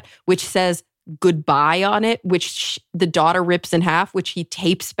cigarette, which says goodbye on it, which the daughter rips in half, which he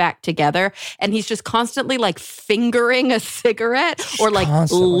tapes back together. And he's just constantly like fingering a cigarette or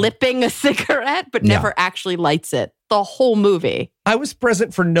like lipping a cigarette, but never actually lights it. The whole movie. I was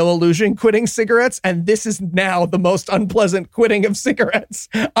present for No Illusion quitting cigarettes, and this is now the most unpleasant quitting of cigarettes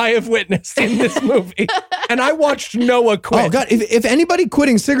I have witnessed in this movie. And I watched Noah quit. Oh, God. If anybody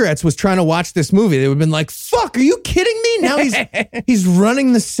quitting cigarettes was trying to watch this movie, they would have been like, fuck, are you kidding me? Now he's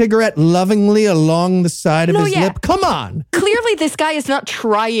running the cigarette lovingly along the side of his lip. Come on. Clearly, this guy is not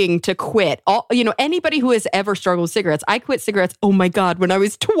trying to quit. Anybody who has ever struggled with cigarettes, I quit cigarettes, oh my God, when I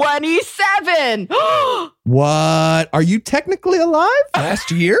was 27. What? Are you technically alive?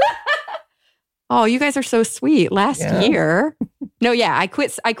 Last year? Oh, you guys are so sweet. Last year. No, yeah, I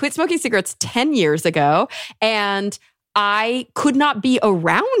quit smoking cigarettes 10 years ago, and I could not be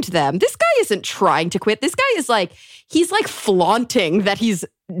around them. This guy isn't trying to quit. This guy is like, he's like flaunting that he's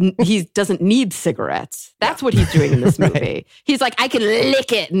he doesn't need cigarettes. That's what he's doing in this movie. Right. He's like, I can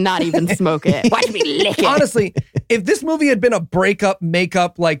lick it and not even smoke it. Watch me lick it. Honestly, if this movie had been a breakup,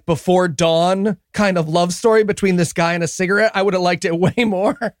 makeup, like Before Dawn kind of love story between this guy and a cigarette, I would have liked it way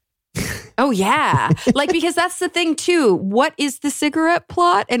more. Oh, yeah. Like, because that's the thing, too. What is the cigarette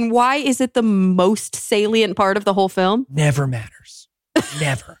plot and why is it the most salient part of the whole film? Never matters.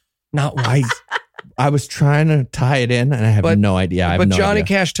 Never. Not once. I was trying to tie it in and I have no idea. But Johnny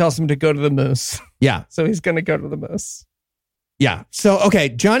Cash tells him to go to the moose. Yeah. So he's going to go to the moose. Yeah. So, okay.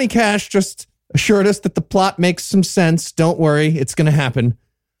 Johnny Cash just assured us that the plot makes some sense. Don't worry. It's going to happen.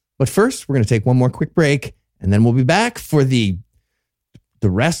 But first, we're going to take one more quick break and then we'll be back for the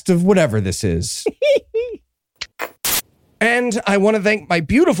rest of whatever this is. And I want to thank my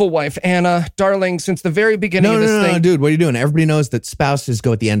beautiful wife, Anna. Darling, since the very beginning of this thing. No, dude, what are you doing? Everybody knows that spouses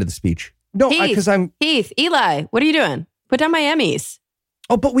go at the end of the speech. No, because Heath, Eli, what are you doing? Put down my Emmys.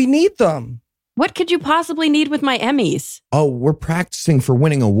 Oh, but we need them. What could you possibly need with my Emmys? Oh, we're practicing for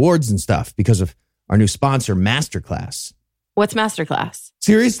winning awards and stuff because of our new sponsor, Masterclass. What's Masterclass?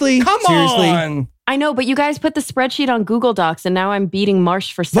 Seriously? Come on. I know, but you guys put the spreadsheet on Google Docs and now I'm beating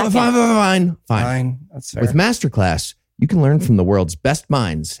Marsh for second. Fine. That's fair. With Masterclass, you can learn from the world's best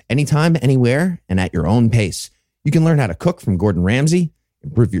minds anytime, anywhere, and at your own pace. You can learn how to cook from Gordon Ramsay,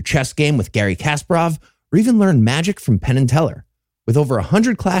 improve your chess game with Garry Kasparov, or even learn magic from Penn and Teller. With over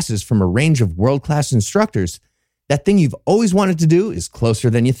 100 classes from a range of world-class instructors, that thing you've always wanted to do is closer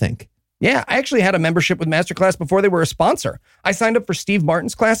than you think. Yeah, I actually had a membership with Masterclass before they were a sponsor. I signed up for Steve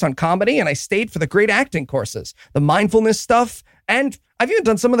Martin's class on comedy, and I stayed for the great acting courses, the mindfulness stuff, and I've even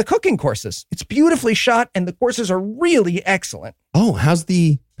done some of the cooking courses. It's beautifully shot, and the courses are really excellent. Oh, how's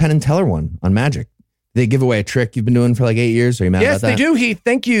the Penn and Teller one on magic? They give away a trick you've been doing for like 8 years? Are you mad about that? Yes, they do, Heath.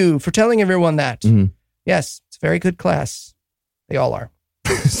 Thank you for telling everyone that. Mm-hmm. Yes, it's a very good class. They all are.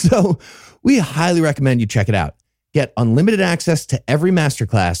 So we highly recommend you check it out. Get unlimited access to every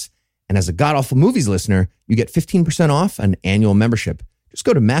masterclass. And as a God Awful Movies listener, you get 15% off an annual membership. Just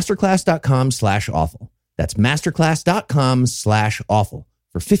go to masterclass.com/awful. That's masterclass.com/awful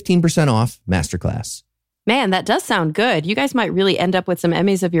for 15% off Masterclass. Man, that does sound good. You guys might really end up with some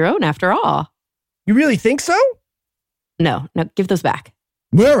Emmys of your own after all. You really think so? No, give those back.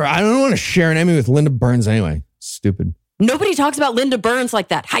 Whatever. I don't want to share an Emmy with Linda Burns anyway. Stupid. Nobody talks about Linda Burns like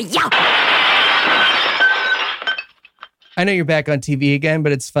that. Hi-ya! I know you're back on TV again,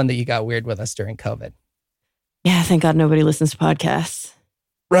 but it's fun that you got weird with us during COVID. Yeah, thank God nobody listens to podcasts.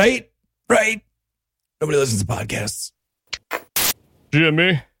 Right. Nobody listens to podcasts.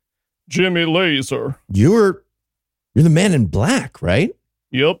 Jimmy Lazer. You're the man in black, right?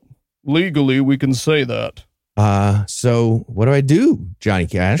 Yep. Legally, we can say that. So what do I do, Johnny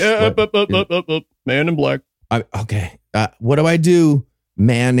Cash? Man in black. Okay. What do I do,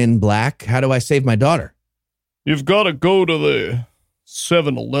 man in black? How do I save my daughter? You've got to go to the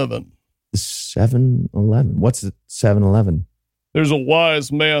 7-Eleven. The 7-Eleven? What's the 7-Eleven? There's a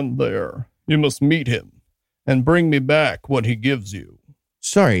wise man there. You must meet him and bring me back what he gives you.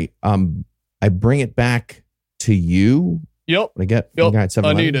 Sorry, I bring it back to you? Yep. I get yep.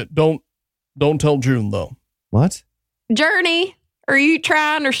 I need it. Don't tell June, though. What? Journey, are you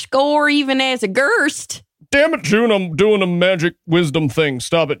trying to score even as a Gerst? Damn it, June, I'm doing a magic wisdom thing.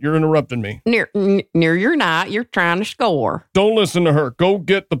 Stop it, you're interrupting me. Near you're not. You're trying to score. Don't listen to her. Go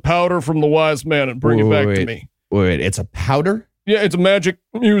get the powder from the wise man and bring it back to me. Wait, it's a powder? Yeah, it's a magic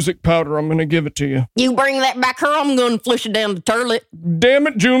music powder. I'm going to give it to you. You bring that back here, I'm going to flush it down the toilet. Damn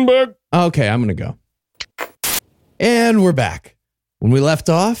it, Junebug. Okay, I'm going to go. And we're back. When we left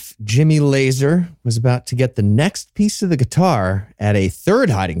off, Jimmy Lazer was about to get the next piece of the guitar at a third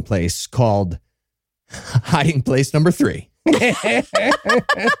hiding place called hiding place number 3.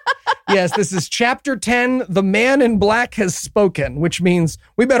 Yes, this is chapter 10. The man in black has spoken, which means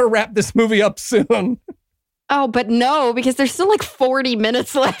we better wrap this movie up soon. Oh, but no, because there's still like 40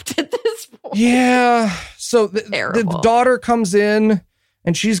 minutes left at this point. Yeah. So the daughter comes in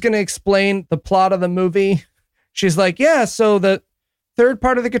and she's going to explain the plot of the movie. She's like, yeah, so the third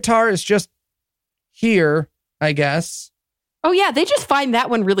part of the guitar is just here, I guess. Oh, yeah. They just find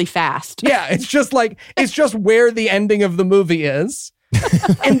that one really fast. Yeah. It's just where the ending of the movie is.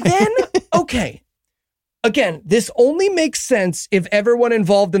 And then, okay. Again, this only makes sense if everyone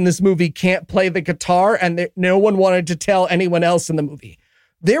involved in this movie can't play the guitar and no one wanted to tell anyone else in the movie.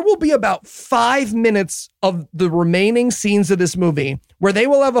 There will be about 5 minutes of the remaining scenes of this movie where they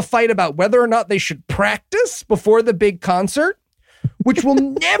will have a fight about whether or not they should practice before the big concert, which will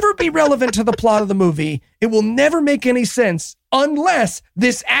never be relevant to the plot of the movie. It will never make any sense unless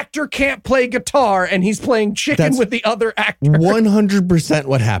this actor can't play guitar and he's playing chicken with the other actor. 100%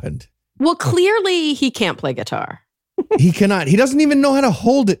 what happened. Well, clearly he can't play guitar. He cannot. He doesn't even know how to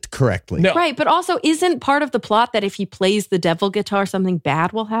hold it correctly. No. Right, but also isn't part of the plot that if he plays the devil guitar, something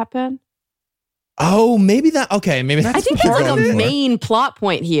bad will happen? Oh, maybe that. Okay, maybe that's I think that's like a main plot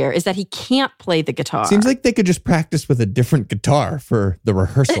point here is that he can't play the guitar. Seems like they could just practice with a different guitar for the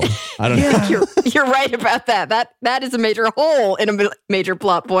rehearsal. I don't know. You're right about that. That is a major hole in a major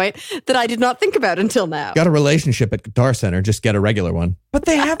plot point that I did not think about until now. Got a relationship at Guitar Center. Just get a regular one. But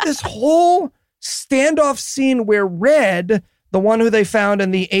they have this whole standoff scene where Red, the one who they found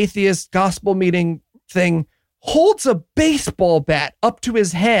in the atheist gospel meeting thing, holds a baseball bat up to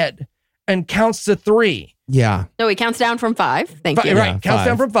his head and counts to 3. Yeah. No, he counts down from 5. Thank you. Right. Yeah, Counts 5.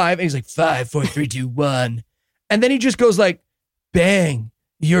 down from 5. And he's like, 5, 4, 3, 2, 1. And then he just goes like, bang,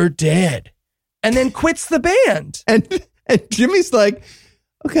 you're dead. And then quits the band. And Jimmy's like,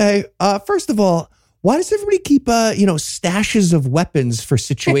 okay, first of all, why does everybody keep, stashes of weapons for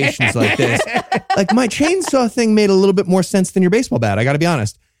situations like this? Like my chainsaw thing made a little bit more sense than your baseball bat. I got to be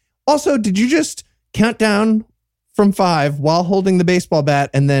honest. Also, did you just count down from 5 while holding the baseball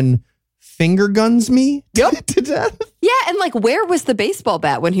bat and then finger guns me to death? Yeah, and like where was the baseball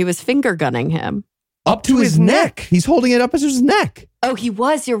bat when he was finger gunning him? Up to his neck. He's holding it up as his neck. Oh, he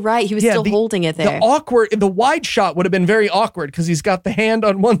was. You're right. He was still holding it there. The wide shot would have been very awkward because he's got the hand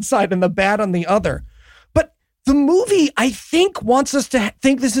on one side and the bat on the other. But the movie, I think, wants us to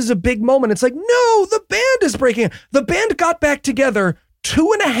think this is a big moment. It's like, no, the band is breaking. The band got back together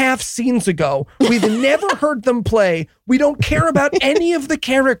 2.5 scenes ago. We've never heard them play. We don't care about any of the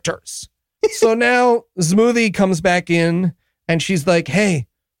characters. So now Smoothie comes back in and she's like, hey,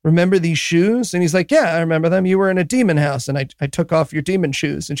 remember these shoes? And he's like, yeah, I remember them. You were in a demon house and I took off your demon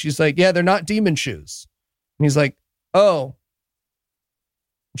shoes. And she's like, yeah, they're not demon shoes. And he's like, oh.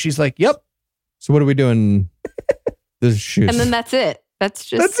 And she's like, yep. So what are we doing? The shoes. And then that's it.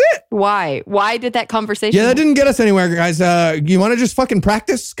 That's it. Why? Why did that conversation? Yeah, that didn't get us anywhere, guys. You want to just fucking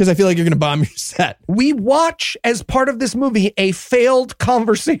practice? Because I feel like you're going to bomb your set. We watch, as part of this movie, a failed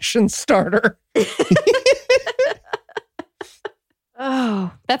conversation starter.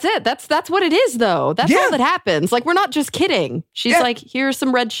 Oh, that's it. That's what it is, though. That's all that happens. Like, we're not just kidding. She's like, here's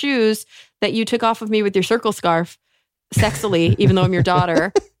some red shoes that you took off of me with your circle scarf sexily, even though I'm your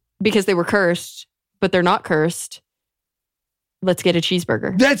daughter, because they were cursed, but they're not cursed. Let's get a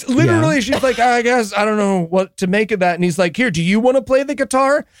cheeseburger. That's literally, she's like, I guess, I don't know what to make of that. And he's like, here, do you want to play the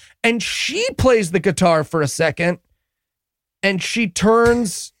guitar? And she plays the guitar for a second and she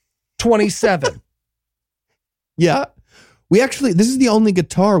turns 27. Yeah. This is the only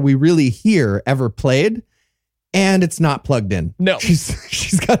guitar we really hear ever played. And it's not plugged in. No.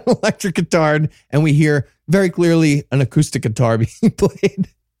 She's got an electric guitar and we hear very clearly an acoustic guitar being played.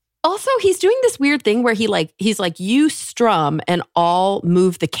 Also, he's doing this weird thing where he's like, you strum and I'll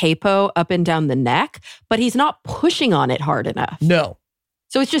move the capo up and down the neck, but he's not pushing on it hard enough. No.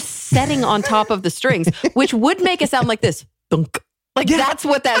 So it's just setting on top of the strings, which would make it sound like this. Dunk. Like that's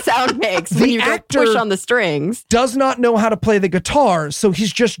what that sound makes when you don't push on the strings. Does not know how to play the guitar, so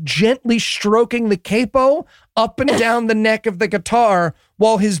he's just gently stroking the capo up and down the neck of the guitar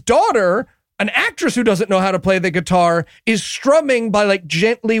while his daughter, an actress who doesn't know how to play the guitar, is strumming by like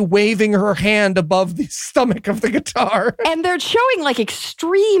gently waving her hand above the stomach of the guitar. And they're showing like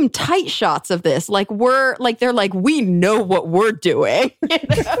extreme tight shots of this. They're like, we know what we're doing. You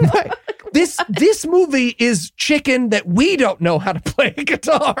know? Right. This movie is chicken that we don't know how to play a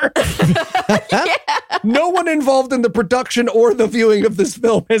guitar. Yeah. No one involved in the production or the viewing of this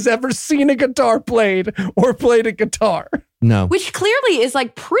film has ever seen a guitar played or played a guitar. No. Which clearly is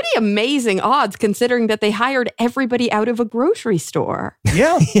like pretty amazing odds considering that they hired everybody out of a grocery store.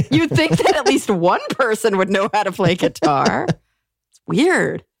 Yeah. You'd think that at least one person would know how to play guitar. It's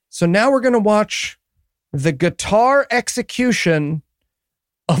weird. So now we're going to watch the guitar execution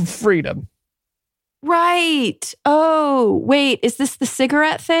of Freedom. Right. Oh, wait. Is this the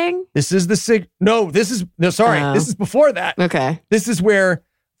cigarette thing? This is this is before that. Okay. This is where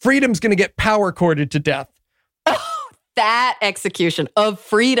Freedom's going to get power corded to death. Oh, that execution of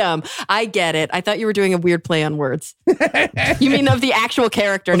Freedom. I get it. I thought you were doing a weird play on words. You mean of the actual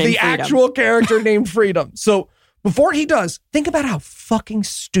character named Freedom? The actual character named Freedom. So before he does, think about how fucking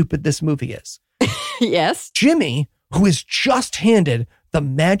stupid this movie is. Yes. Jimmy, who is just handed the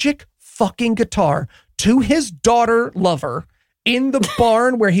magic fucking guitar to his daughter lover in the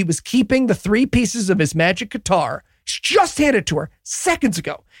barn where he was keeping the 3 pieces of his magic guitar. just handed to her seconds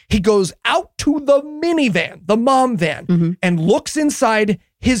ago. He goes out to the minivan, the mom van, and looks inside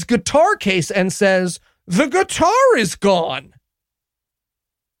his guitar case and says, "The guitar is gone."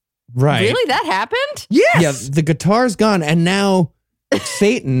 Right. Really? That happened? Yes. Yeah, the guitar's gone, and now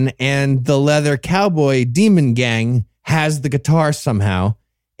Satan and the leather cowboy demon gang has the guitar somehow,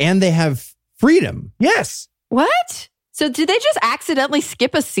 and they have freedom. Yes. What? So did they just accidentally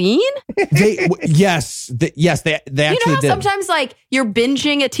skip a scene? Yes, they actually You know how did. sometimes like you're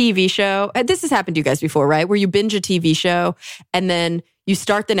binging a TV show. This has happened to you guys before, right? Where you binge a TV show and then you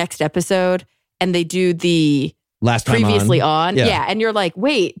start the next episode and they do the Last time previously on. Yeah. Yeah. And you're like,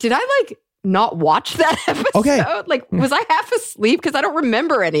 wait, did I like not watch that episode? Okay. Like, was I half asleep? Because I don't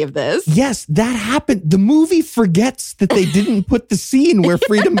remember any of this. Yes, that happened. The movie forgets that they didn't put the scene where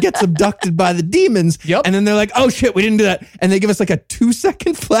Freedom gets abducted by the demons. Yep. And then they're like, oh shit, we didn't do that. And they give us like a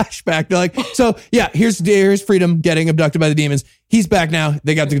 2-second flashback. They're like, so yeah, here's Freedom getting abducted by the demons. He's back now.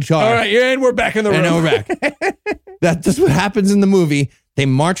 They got the guitar. All right, and we're back in the room. And now we're back. That's what happens in the movie. They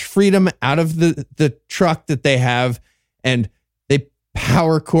march Freedom out of the truck that they have, and they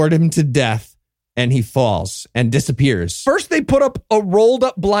power cord him to death, and he falls and disappears. First, they put up a rolled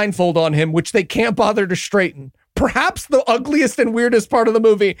up blindfold on him, which they can't bother to straighten. Perhaps the ugliest and weirdest part of the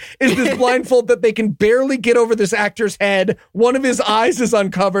movie is this blindfold that they can barely get over this actor's head. One of his eyes is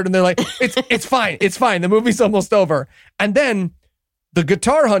uncovered, and they're like, it's fine. It's fine. The movie's almost over. And then the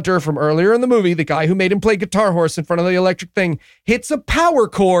guitar hunter from earlier in the movie, the guy who made him play Guitar Horse in front of the electric thing, hits a power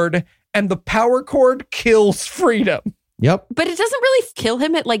cord, and the power cord kills Freedom. Yep. But it doesn't really kill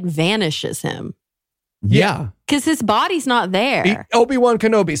him. It like vanishes him. Yeah. Because his body's not there. Obi-Wan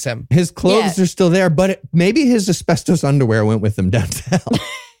Kenobi's him. His clothes are still there, but maybe his asbestos underwear went with him down to hell.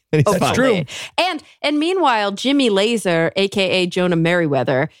 And he's fine. True. And meanwhile, Jimmy Lazer, a.k.a. Jonah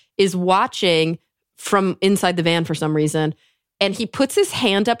Merriweather, is watching from inside the van for some reason. And he puts his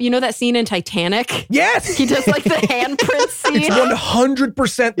hand up. You know that scene in Titanic? Yes. He does like the handprint scene. It's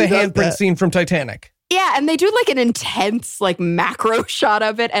 100% the handprint scene from Titanic. Yeah, and they do like an intense like macro shot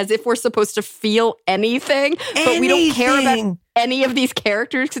of it as if we're supposed to feel anything. But we don't care about any of these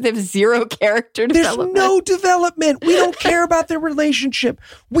characters because they have zero character development. There's no development. We don't care about their relationship.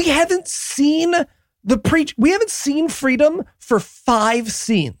 We haven't seen we haven't seen Freedom for 5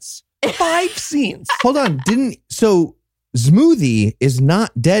 scenes. 5 scenes. Hold on. So Smoothie is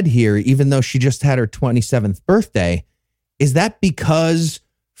not dead here, even though she just had her 27th birthday. Is that because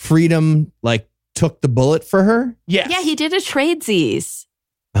Freedom like took the bullet for her? Yes. Yeah, he did a tradesies.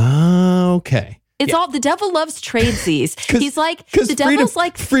 Okay. It's all the devil loves tradesies. He's like the devil's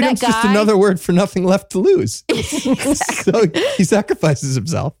like Freedom's that guy. just another word for nothing left to lose. Exactly. So he sacrifices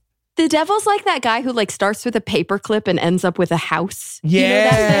himself. The devil's like that guy who like starts with a paperclip and ends up with a house. Yeah. You know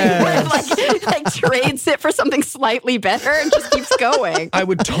that thing? Where, like trades it for something slightly better and just keeps going. I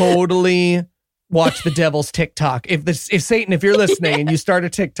would totally watch the devil's TikTok. If Satan, if you're listening and you start a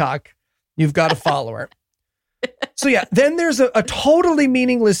TikTok, you've got to follow her. So yeah, then there's a totally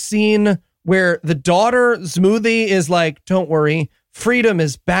meaningless scene where the daughter, Smoothie, is like, don't worry, Freedom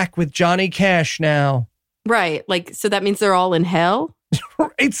is back with Johnny Cash now. Right. Like, so that means they're all in hell?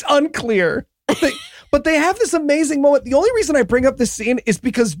 It's unclear. But they have this amazing moment. The only reason I bring up this scene is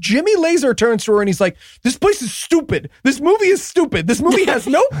because Jimmy Lazer turns to her and he's like, this place is stupid. This movie is stupid. This movie has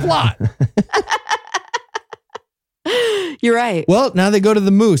no plot. You're right. Well, now they go to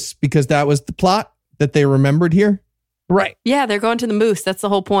the Moose because that was the plot that they remembered here. Right. Yeah, they're going to the Moose. That's the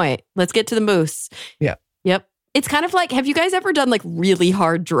whole point. Let's get to the Moose. Yeah. Yep. It's kind of like, have you guys ever done like really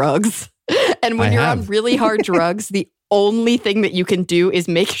hard drugs? And when you're on really hard drugs, the only thing that you can do is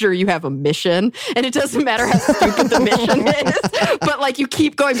make sure you have a mission. And it doesn't matter how stupid the mission is. But like you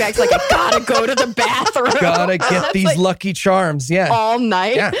keep going back to like, I gotta go to the bathroom. Gotta get these like, Lucky Charms. Yeah. all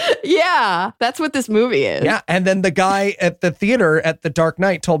night. Yeah. That's what this movie is. Yeah. And then the guy at the theater at the Dark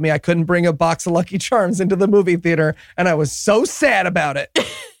Knight told me I couldn't bring a box of Lucky Charms into the movie theater. And I was so sad about it.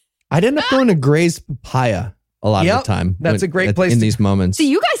 I'd end up going to Gray's Papaya a lot of the time. That's a great place in these moments. See,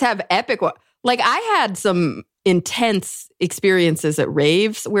 you guys have epic. Like I had some intense experiences at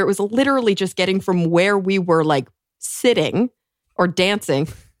raves where it was literally just getting from where we were like sitting or dancing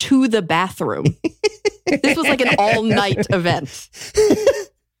to the bathroom. This was like an all-night event.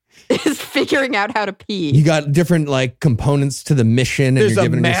 Is figuring out how to pee. You got different like components to the mission, and There's you're a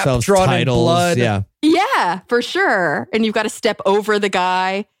giving map yourselves drawn in titles. blood. Yeah. Yeah, for sure. And you've got to step over the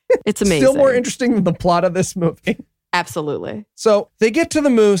guy. It's amazing. Still more interesting than the plot of this movie. Absolutely. So they get to the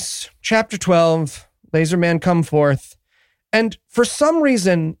Moose, chapter 12, Laser Man come forth. And for some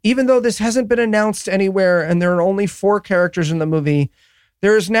reason, even though this hasn't been announced anywhere and there are only 4 characters in the movie,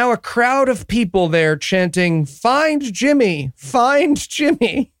 there is now a crowd of people there chanting, "Find Jimmy, find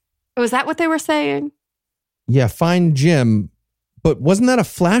Jimmy." Was that what they were saying? Yeah, find Jim. But wasn't that a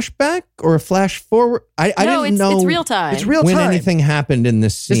flashback or a flash forward? I didn't know. It's real time. It's real when time. anything happened in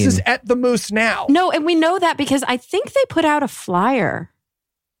this scene. This is at the Moose now. No, and we know that because I think they put out a flyer.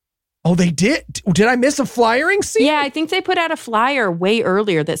 Oh, they did? Did I miss a flyering scene? Yeah, I think they put out a flyer way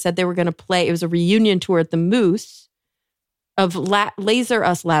earlier that said they were going to play. It was a reunion tour at the Moose of Lazer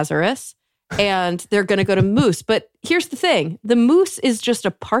Us, Lazer Us, and they're going to go to Moose. But here's the thing. The Moose is just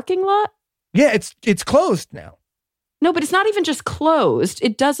a parking lot. Yeah, it's closed now. No, but it's not even just closed.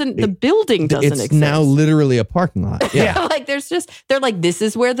 It doesn't, the building doesn't exist. It's now literally a parking lot. Yeah. Like they're like, this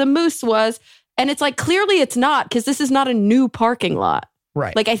is where the Moose was. And it's like, clearly it's not, because this is not a new parking lot.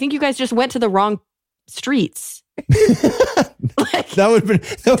 Right. Like, I think you guys just went to the wrong streets. That would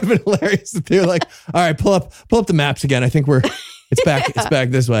have been hilarious if they were like, all right, pull up the maps again. I think it's back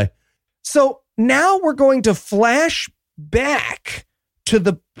this way. So now we're going to flash back to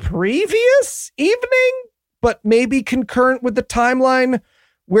the previous evening, but maybe concurrent with the timeline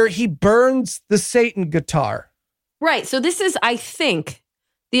where he burns the Satan guitar. Right. So this is, I think,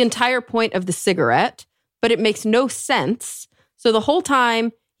 the entire point of the cigarette, but it makes no sense. So the whole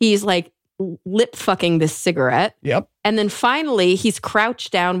time he's like lip fucking this cigarette. Yep. And then finally he's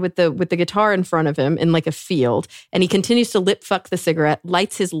crouched down with the guitar in front of him in like a field, and he continues to lip fuck the cigarette,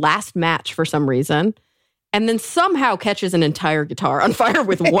 lights his last match for some reason, and then somehow catches an entire guitar on fire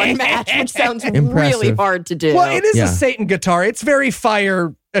with one match, which sounds really hard to do. Well, it is a Satan guitar. It's very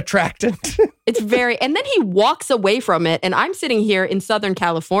fire attractant. It's very, and then he walks away from it, and I'm sitting here in Southern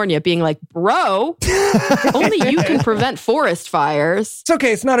California being like, bro, only you can prevent forest fires. It's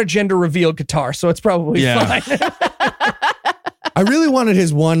okay. It's not a gender reveal guitar, so it's probably fine. I really wanted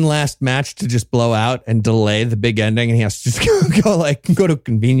his one last match to just blow out and delay the big ending, and he has to just go to a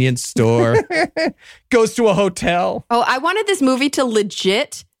convenience store. Goes to a hotel. Oh, I wanted this movie to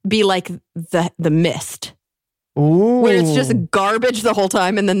legit be like the Mist. Ooh. Where it's just garbage the whole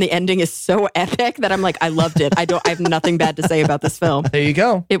time, and then the ending is so epic that I'm like, I loved it. I have nothing bad to say about this film. There you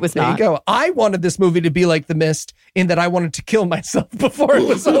go. It was not. There you go. I wanted this movie to be like The Mist in that I wanted to kill myself before it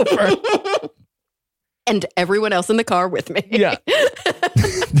was over. And everyone else in the car with me. Yeah.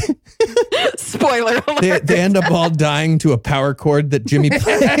 Spoiler alert. They end up all dying to a power cord that Jimmy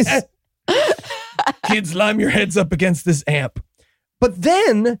plays. Kids, line your heads up against this amp. But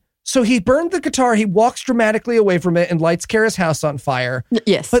then, so he burned the guitar, he walks dramatically away from it and lights Kara's house on fire.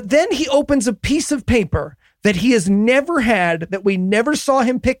 Yes. But then he opens a piece of paper that he has never had, that we never saw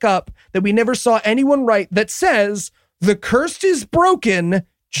him pick up, that we never saw anyone write, that says, "The curse is broken,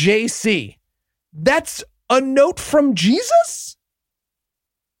 JC." That's a note from Jesus?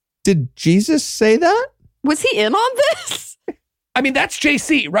 Did Jesus say that? Was he in on this? I mean, that's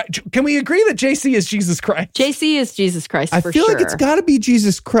JC, right? Can we agree that JC is Jesus Christ? JC is Jesus Christ, I for feel sure. like it's got to be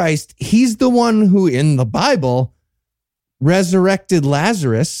Jesus Christ. He's the one who, in the Bible, resurrected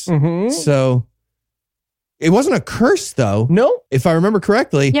Lazarus. Mm-hmm. So it wasn't a curse, though. No. If I remember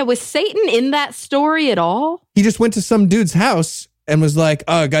correctly. Yeah, was Satan in that story at all? He just went to some dude's house and was like,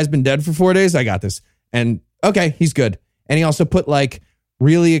 "Oh, a guy's been dead for 4 days. I got this." And okay, he's good. And he also put like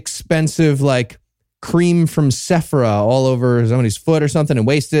really expensive like cream from Sephora all over somebody's foot or something and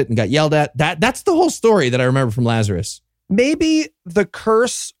wasted it and got yelled at. That's the whole story that I remember from Lazarus. Maybe the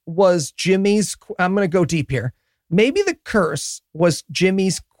curse was Jimmy's. I'm going to go deep here. Maybe the curse was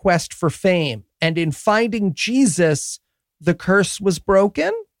Jimmy's quest for fame. And in finding Jesus, the curse was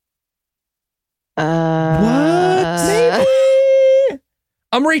broken? What? Maybe.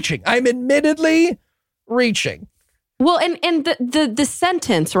 I'm reaching. I'm admittedly reaching. Well, and the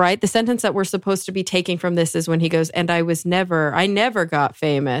sentence, right? The sentence that we're supposed to be taking from this is when he goes, "And I never got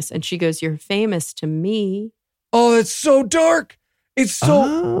famous." And she goes, "You're famous to me." Oh, it's so dark. It's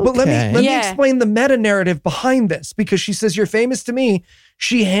so, but let me explain the meta narrative behind this, because she says, "You're famous to me."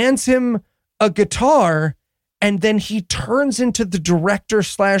 She hands him a guitar, and then he turns into the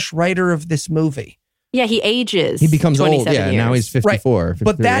director/writer of this movie. Yeah, he ages. He becomes old. Yeah, years. now he's 54. Right.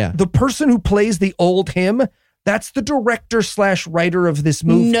 But the person who plays the old him, that's the director/writer of this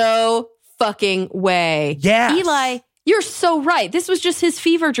movie. No fucking way. Yeah. Eli, you're so right. This was just his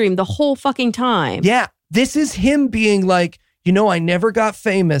fever dream the whole fucking time. Yeah. This is him being like, I never got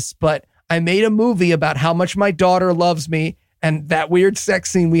famous, but I made a movie about how much my daughter loves me, and that weird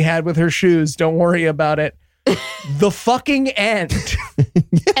sex scene we had with her shoes. Don't worry about it. The fucking end.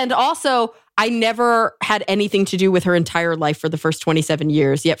 And also, I never had anything to do with her entire life for the first 27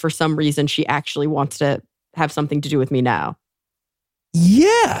 years, yet for some reason she actually wants to have something to do with me now.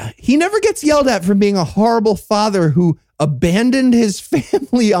 Yeah. He never gets yelled at for being a horrible father who abandoned his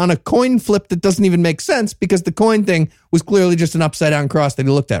family on a coin flip that doesn't even make sense because the coin thing was clearly just an upside down cross that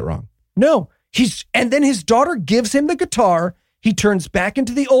he looked at wrong. No, and then his daughter gives him the guitar. He turns back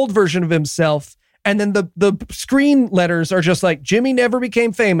into the old version of himself. And then the screen letters are just like, Jimmy never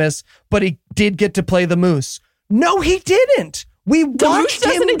became famous, but he did get to play the moose. No, he didn't. We watched the moose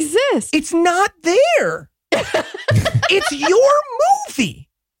doesn't him. exist. It's not there. It's your movie.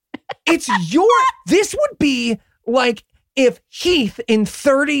 This would be like if Heath in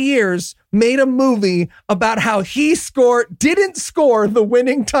 30 years made a movie about how he didn't score the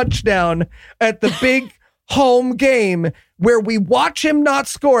winning touchdown at the big home game where we watch him not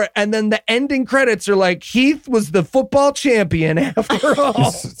score it, and then the ending credits are like, Heath was the football champion after all.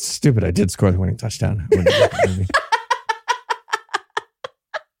 It's stupid. I did score the winning touchdown.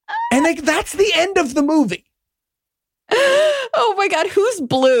 And like, that's the end of the movie. Oh my God, who's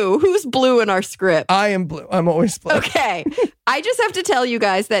blue? Who's blue in our script? I am blue. I'm always blue. Okay. I just have to tell you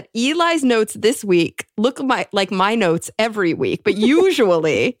guys that Eli's notes this week look like my notes every week, but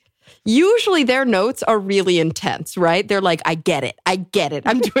usually their notes are really intense, right? They're like, I get it.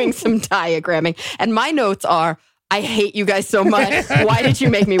 I'm doing some diagramming. And my notes are, I hate you guys so much. Why did you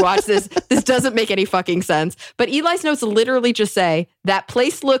make me watch this? This doesn't make any fucking sense. But Eli's notes literally just say, that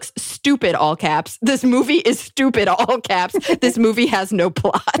place looks stupid, all caps. This movie is stupid, all caps. This movie has no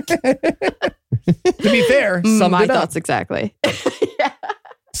plot. To be fair, my thoughts exactly. Yeah.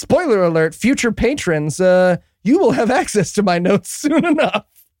 Spoiler alert, future patrons, you will have access to my notes soon enough.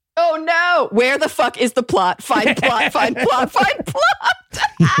 Oh no! Where the fuck is the plot? Find plot, find plot, find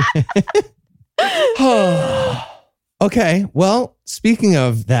plot! Okay, well, speaking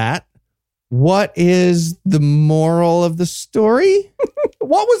of that, what is the moral of the story?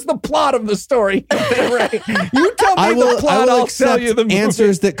 What was the plot of the story? Right. You tell me the plot, I'll tell you the movie.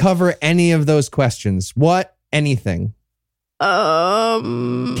 Answers that cover any of those questions. What? Anything.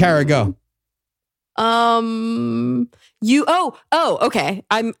 Kara, go. Okay.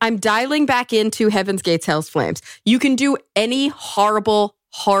 I'm dialing back into Heaven's Gates, Hell's Flames. You can do any horrible,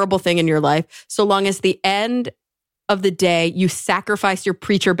 horrible thing in your life so long as the end of the day you sacrifice your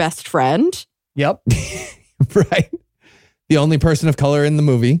preacher best friend. Yep. Right. The only person of color in the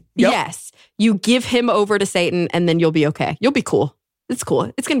movie. Yep. Yes. You give him over to Satan and then you'll be okay. You'll be cool. It's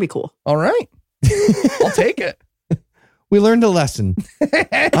cool. It's going to be cool. All right. I'll take it. We learned a lesson.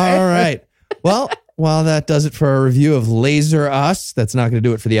 All right. Well, while that does it for our review of Lazer Us, that's not going to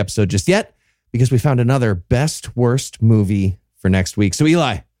do it for the episode just yet because we found another best worst movie for next week. So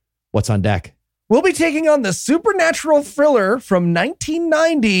Eli, what's on deck? We'll be taking on the supernatural thriller from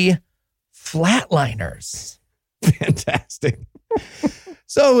 1990, Flatliners. Fantastic.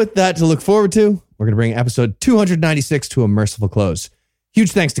 So with that to look forward to, we're going to bring episode 296 to a merciful close.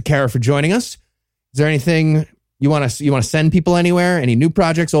 Huge thanks to Kara for joining us. Is there anything you want to send people anywhere? Any new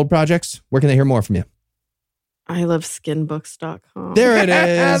projects, old projects? Where can they hear more from you? iloveskinbooks.com. There it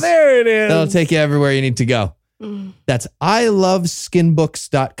is. There it is. That'll take you everywhere you need to go. That's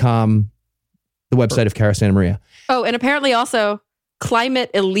iloveskinbooks.com, the website of Kara Santa Maria. Oh, and apparently also Climate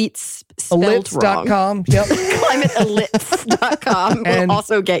Elites spelled wrong. Yep. ClimateElites.com will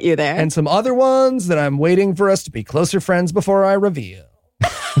also get you there. And some other ones that I'm waiting for us to be closer friends before I reveal.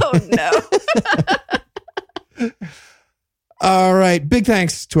 Oh, no. All right. Big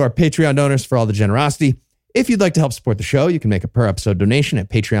thanks to our Patreon donors for all the generosity. If you'd like to help support the show, you can make a per episode donation at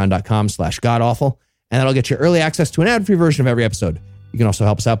patreon.com/godawful, and that'll get you early access to an ad-free version of every episode. You can also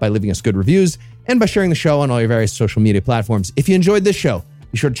help us out by leaving us good reviews and by sharing the show on all your various social media platforms. If you enjoyed this show,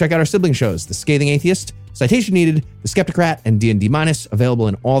 be sure to check out our sibling shows, The Scathing Atheist, Citation Needed, The Skeptocrat, and D&D Minus, available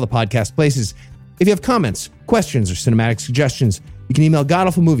in all the podcast places. If you have comments, questions, or cinematic suggestions, you can email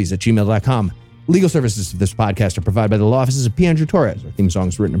godawfulmovies@gmail.com. Legal services of this podcast are provided by the law offices of P. Andrew Torres. Our theme song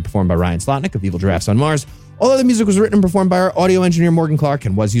is written and performed by Ryan Slotnick of Evil Giraffes on Mars. All other music was written and performed by our audio engineer, Morgan Clark,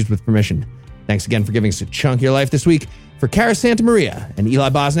 and was used with permission. Thanks again for giving us a chunk of your life this week. For Kara Santa Maria and Eli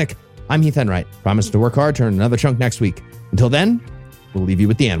Bosnick, I'm Heath Enright. Promise to work hard to earn another chunk next week. Until then, we'll leave you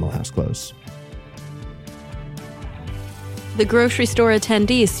with the Animal House close. The grocery store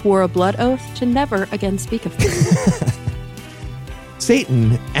attendee swore a blood oath to never again speak of this.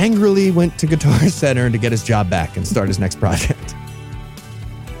 Satan angrily went to Guitar Center to get his job back and start his next project.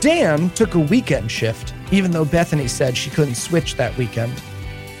 Dan took a weekend shift, even though Bethany said she couldn't switch that weekend.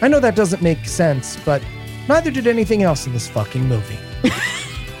 I know that doesn't make sense, but neither did anything else in this fucking movie.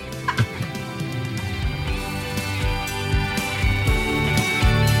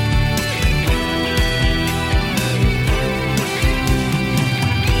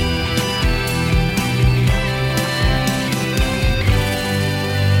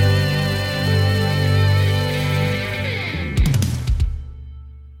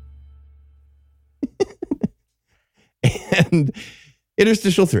 And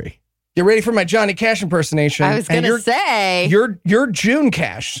interstitial 3. Get ready for my Johnny Cash impersonation. I was going to say. You're June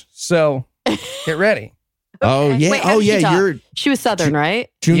Cash, so get ready. Oh, yeah. Wait, she was Southern, right?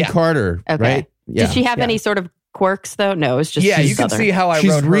 June Carter, okay. right? Yeah. Did she have any sort of quirks, though? No, it's just you Southern. can see how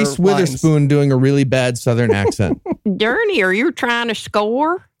She's wrote Reese her Witherspoon lines. doing a really bad Southern accent. Journey, are you trying to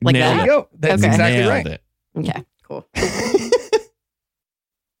score? Like Nailed that? There you go. That's exactly Nailed right. it. Okay, cool.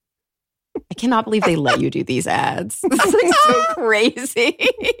 I cannot believe they let you do these ads. This is like so crazy.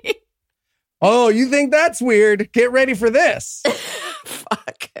 Oh, you think that's weird? Get ready for this.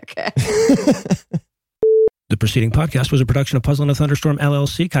 Fuck. Okay. The preceding podcast was a production of Puzzle and a Thunderstorm,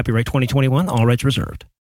 LLC. Copyright 2021. All rights reserved.